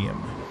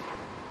chromium.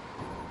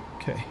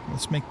 Okay,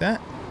 let's make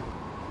that.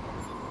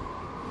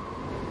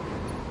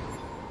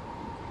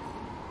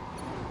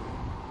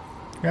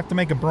 We have to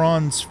make a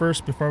bronze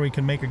first before we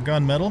can make a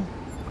gunmetal.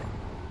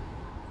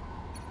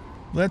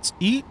 Let's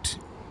eat,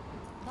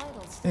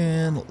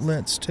 and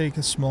let's take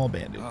a small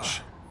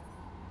bandage.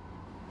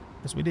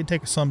 Because we did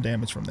take some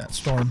damage from that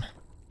storm.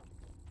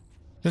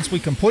 Since we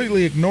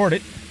completely ignored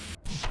it.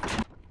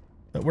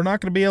 But we're not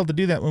going to be able to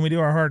do that when we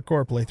do our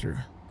hardcore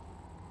playthrough.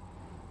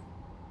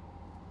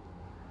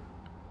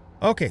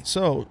 Okay,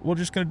 so we're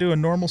just going to do a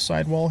normal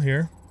sidewall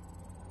here.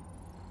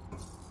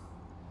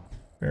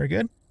 Very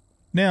good.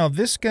 Now,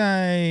 this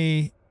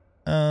guy,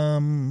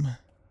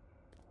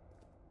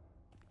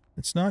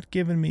 it's not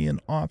giving me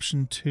an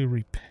option to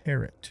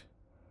repair it.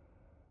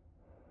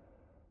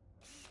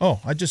 Oh,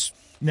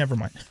 never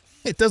mind.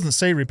 It doesn't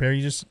say repair,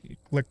 you just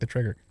click the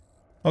trigger.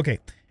 Okay,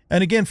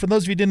 and again, for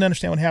those of you who didn't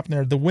understand what happened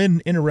there, the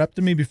wind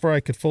interrupted me before I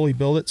could fully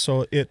build it,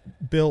 so it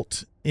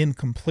built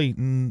incomplete,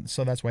 and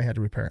so that's why I had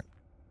to repair it.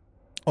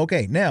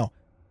 Okay, now,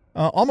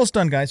 almost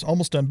done, guys,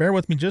 almost done. Bear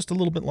with me just a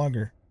little bit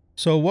longer.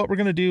 So what we're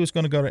going to do is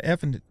going to go to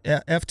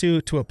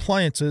F2 to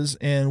appliances,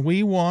 and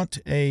we want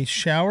a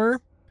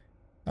shower,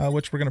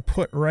 which we're going to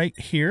put right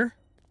here.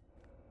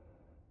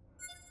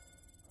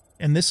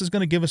 And this is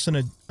going to give us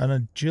an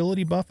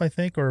agility buff, I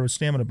think, or a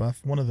stamina buff,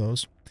 one of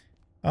those.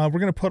 We're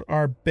going to put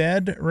our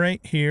bed right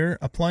here,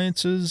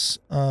 appliances,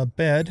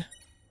 bed.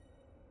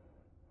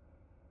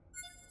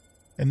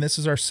 And this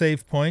is our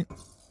save point.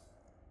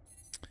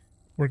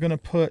 We're going to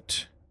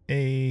put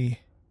a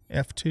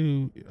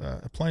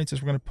F2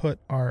 appliances. We're going to put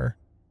our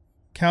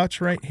couch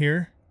right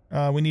here.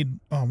 We need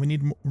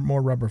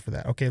more rubber for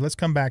that. Okay, let's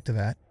come back to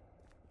that.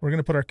 We're going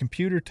to put our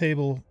computer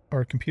table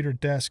or computer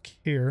desk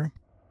here.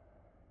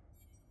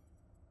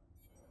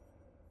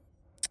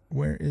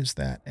 Where is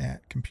that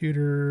at?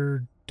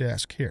 Computer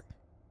desk here.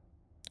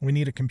 We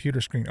need a computer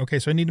screen. Okay,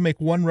 so I need to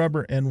make one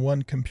rubber and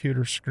one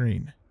computer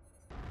screen.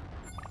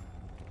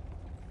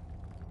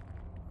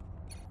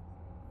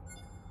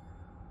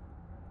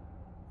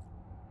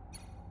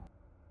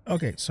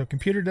 Okay, so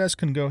computer desk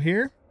can go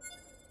here.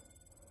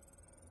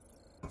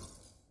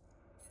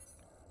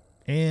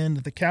 And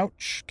the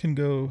couch can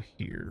go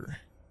here.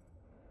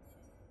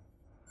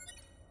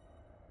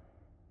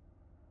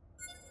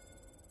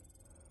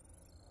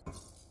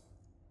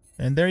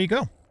 And there you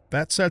go.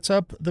 That sets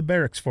up the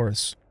barracks for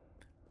us.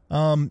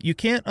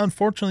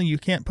 Unfortunately, you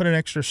can't put an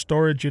extra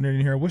storage unit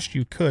in here. I wish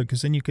you could,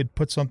 because then you could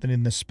put something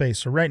in this space.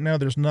 So right now,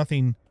 there's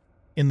nothing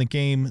in the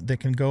game that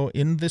can go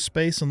in this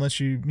space unless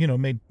you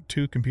made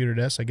 2 computer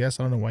desks, I guess.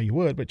 I don't know why you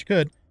would, but you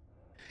could.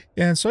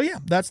 And so, yeah,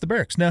 that's the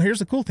barracks. Now, here's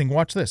the cool thing.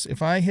 Watch this.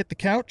 If I hit the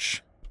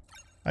couch,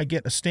 I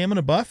get a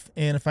stamina buff.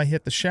 And if I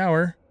hit the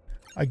shower,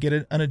 I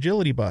get an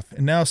agility buff.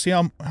 And now, see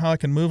how I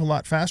can move a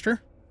lot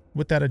faster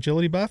with that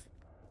agility buff?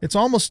 It's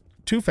almost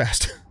too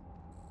fast.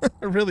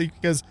 Really,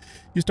 because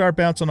you start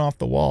bouncing off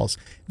the walls.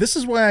 This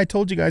is why I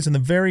told you guys in the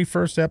very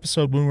first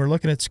episode when we were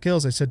looking at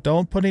skills, I said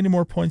don't put any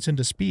more points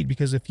into speed,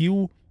 because if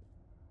you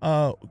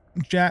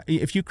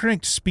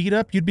cranked speed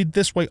up, you'd be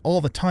this way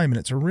all the time, and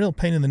it's a real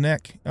pain in the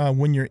neck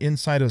when you're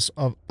inside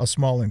a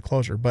small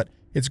enclosure. But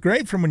it's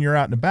great from when you're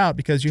out and about,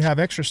 because you have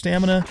extra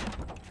stamina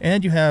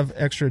and you have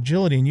extra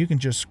agility, and you can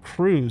just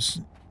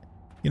cruise.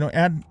 You know,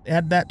 add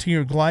that to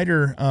your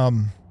glider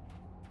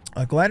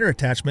glider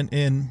attachment,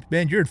 and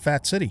man, you're in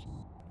Fat City.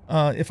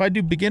 If I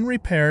do begin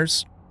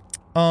repairs,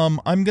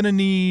 I'm gonna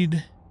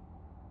need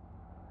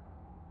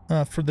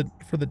for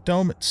the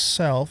dome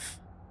itself.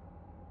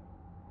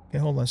 Okay,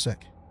 hold on a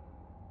sec.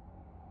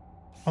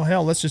 Oh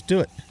hell, let's just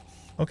do it.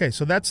 Okay,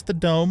 so that's the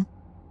dome.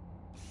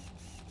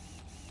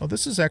 Oh,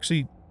 this is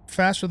actually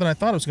faster than I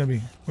thought it was gonna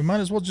be. We might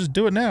as well just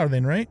do it now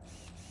then, right?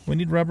 We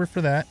need rubber for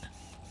that.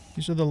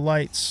 These are the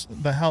lights,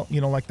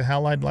 like the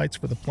halide lights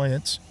for the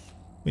plants.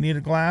 We need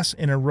a glass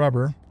and a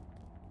rubber.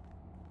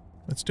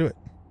 Let's do it.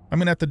 I'm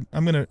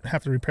gonna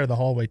have to repair the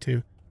hallway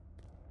too.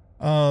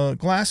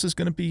 Glass is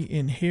gonna be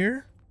in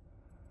here.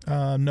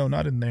 No,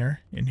 not in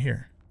there. In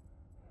here.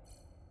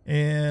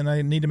 And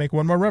I need to make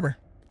one more rubber.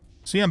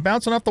 See, I'm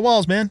bouncing off the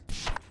walls, man.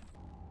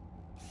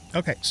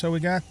 Okay, so we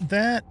got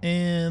that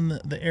and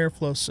the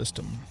airflow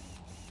system.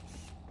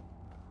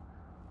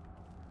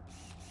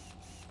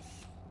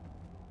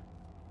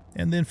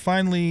 And then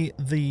finally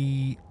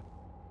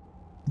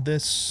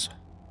this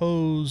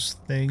hose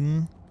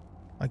thing.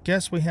 I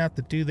guess we have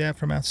to do that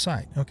from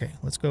outside. Okay,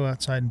 let's go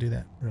outside and do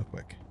that real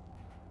quick.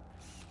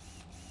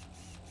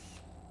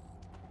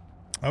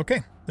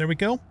 Okay, there we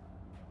go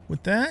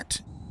with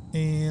that.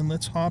 And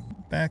let's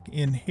hop back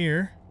in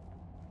here.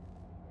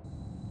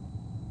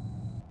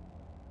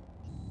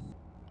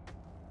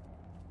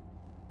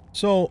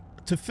 So,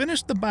 to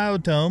finish the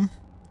biodome,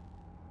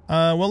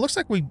 well, it looks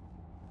like we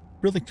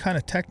really kind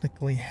of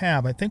technically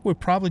have. I think we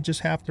probably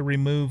just have to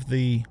remove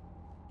the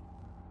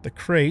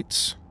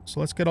crates. So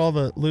let's get all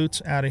the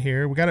loots out of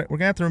here. We're gonna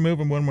have to remove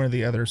them one way or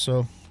the other,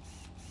 so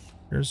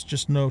there's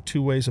just no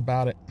two ways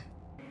about it.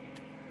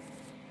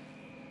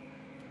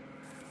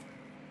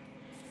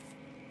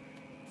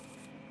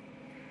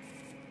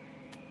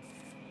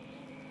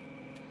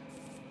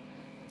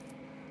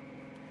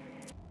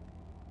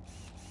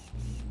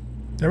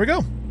 There we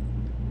go.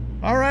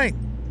 All right.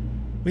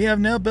 We have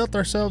now built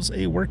ourselves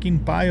a working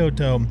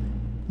biodome.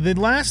 The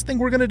last thing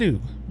we're going to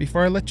do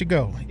before I let you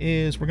go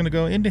is we're going to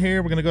go into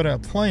here. We're going to go to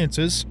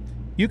appliances.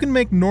 You can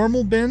make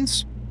normal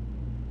bins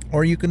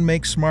or you can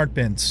make smart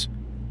bins.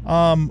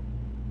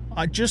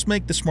 I just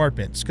make the smart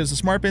bins because the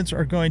smart bins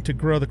are going to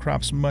grow the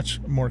crops much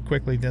more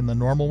quickly than the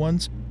normal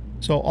ones.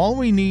 So all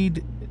we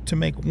need to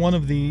make one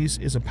of these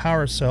is a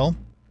power cell.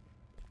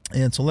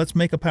 And so let's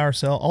make a power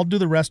cell. I'll do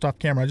the rest off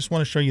camera. I just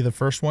want to show you the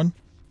first one.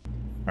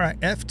 All right,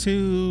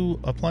 F2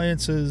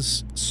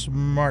 appliances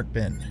smart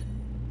bin.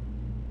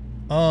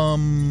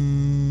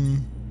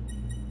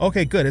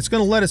 Okay, good. It's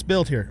going to let us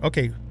build here.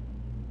 Okay,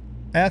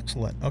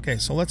 excellent. Okay,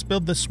 so let's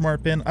build this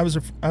smart bin. I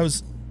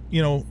was,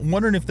 you know,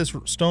 wondering if this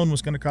stone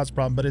was going to cause a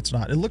problem, but it's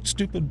not. It looked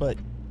stupid, but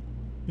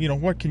you know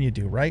what can you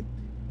do, right?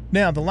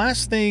 Now the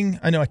last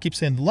thing. I know I keep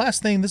saying the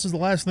last thing. This is the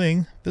last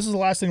thing. This is the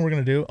last thing we're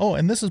going to do. Oh,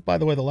 and this is, by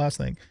the way, the last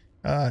thing.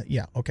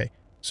 Yeah. Okay.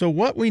 So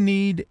what we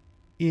need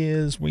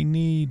is we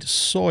need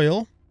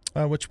soil,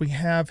 which we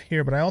have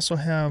here, but I also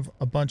have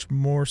a bunch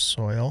more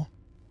soil.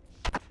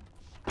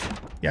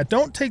 Yeah,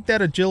 don't take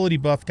that agility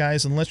buff,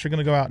 guys, unless you're going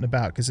to go out and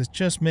about, because it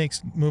just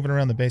makes moving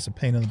around the base a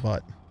pain in the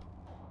butt.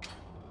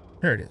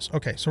 There it is.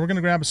 Okay, so we're going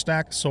to grab a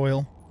stack of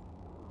soil.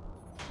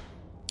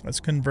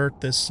 Let's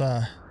convert this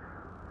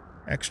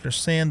extra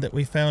sand that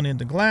we found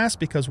into glass,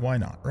 because why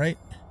not, right?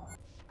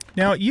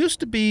 Now, it used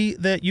to be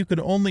that you could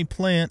only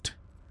plant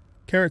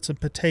carrots and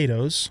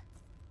potatoes.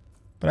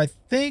 But I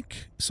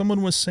think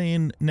someone was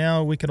saying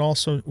now we can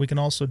also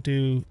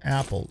do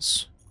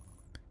apples.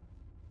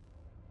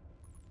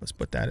 Let's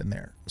put that in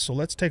there. So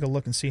let's take a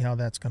look and see how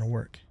that's going to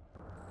work.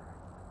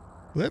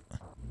 Whoop.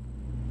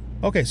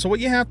 Okay, so what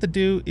you have to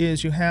do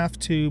is you have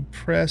to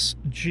press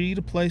G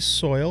to place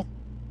soil.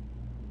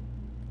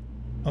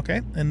 Okay,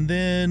 and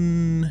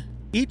then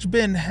each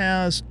bin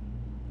has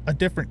a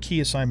different key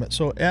assignment.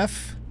 So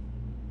F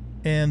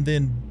and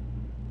then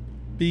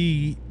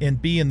B and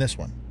B in this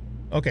one.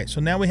 Okay,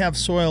 so now we have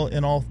soil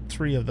in all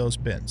three of those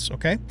bins,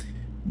 okay?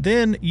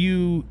 Then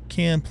you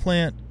can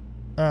plant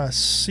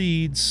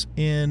seeds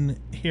in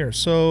here.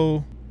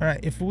 So, all right,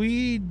 if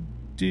we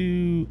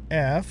do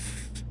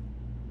F...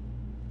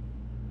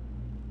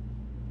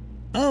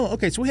 Oh,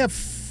 okay, so we have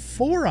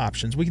 4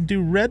 options. We can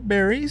do red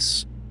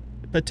berries,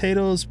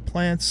 potatoes,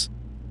 plants,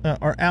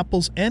 or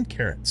apples and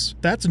carrots.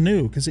 That's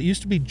new, because it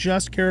used to be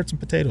just carrots and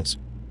potatoes.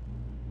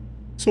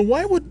 So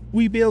why would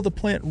we be able to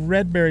plant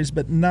red berries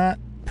but not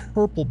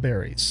purple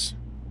berries?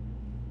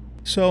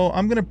 So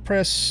I'm going to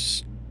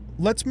press,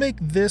 let's make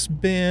this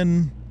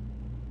bin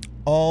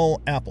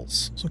all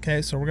apples.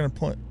 Okay, so we're going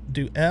to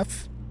do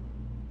F,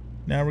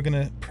 Now we're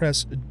going to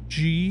press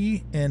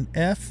G and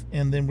F,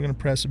 and then we're going to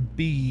press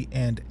B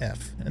and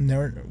F. And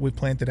there we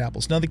planted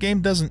apples. Now the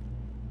game doesn't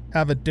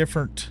have a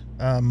different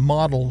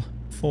model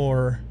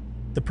for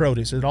the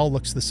produce. It all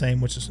looks the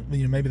same, which is,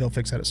 you know, maybe they'll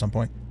fix that at some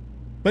point.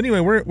 But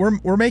anyway,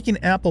 we're making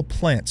apple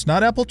plants,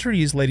 not apple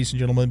trees, ladies and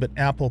gentlemen, but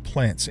apple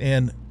plants.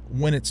 And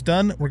when it's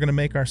done, we're going to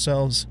make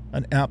ourselves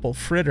an apple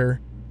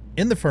fritter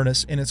in the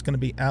furnace, and it's going to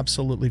be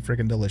absolutely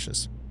freaking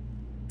delicious.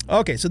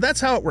 Okay, so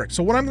that's how it works.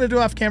 So what I'm going to do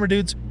off camera,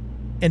 dudes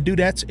and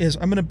dudettes, is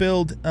I'm going to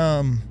build,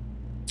 I'm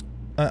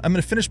going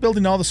to finish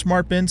building all the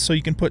smart bins, so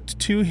you can put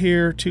two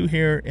here,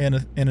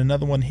 and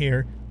another one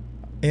here.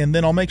 And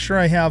then I'll make sure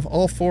I have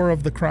all 4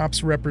 of the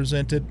crops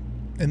represented,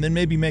 and then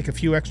maybe make a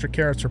few extra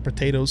carrots or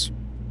potatoes.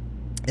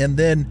 And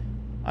then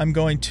I'm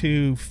going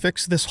to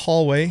fix this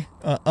hallway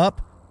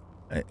up.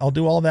 I'll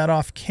do all that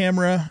off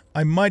camera.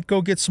 I might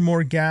go get some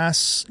more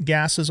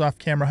gases off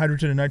camera,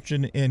 hydrogen and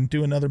nitrogen, and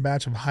do another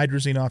batch of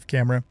hydrazine off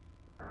camera.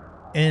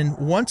 And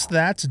once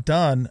that's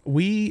done,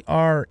 we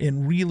are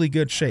in really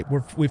good shape.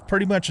 We've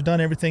pretty much done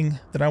everything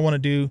that I want to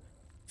do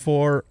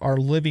for our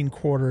living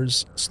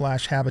quarters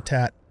 /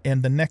 habitat.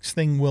 And the next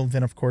thing will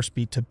then, of course,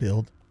 be to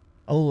build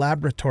a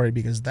laboratory,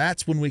 because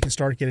that's when we can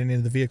start getting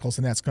into the vehicles,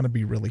 and that's going to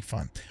be really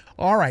fun.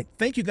 All right,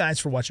 thank you guys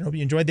for watching. I hope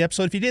you enjoyed the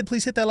episode. If you did,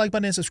 please hit that like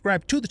button and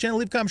subscribe to the channel.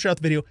 Leave a comment, share out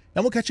the video,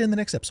 and we'll catch you in the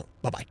next episode.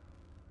 Bye-bye.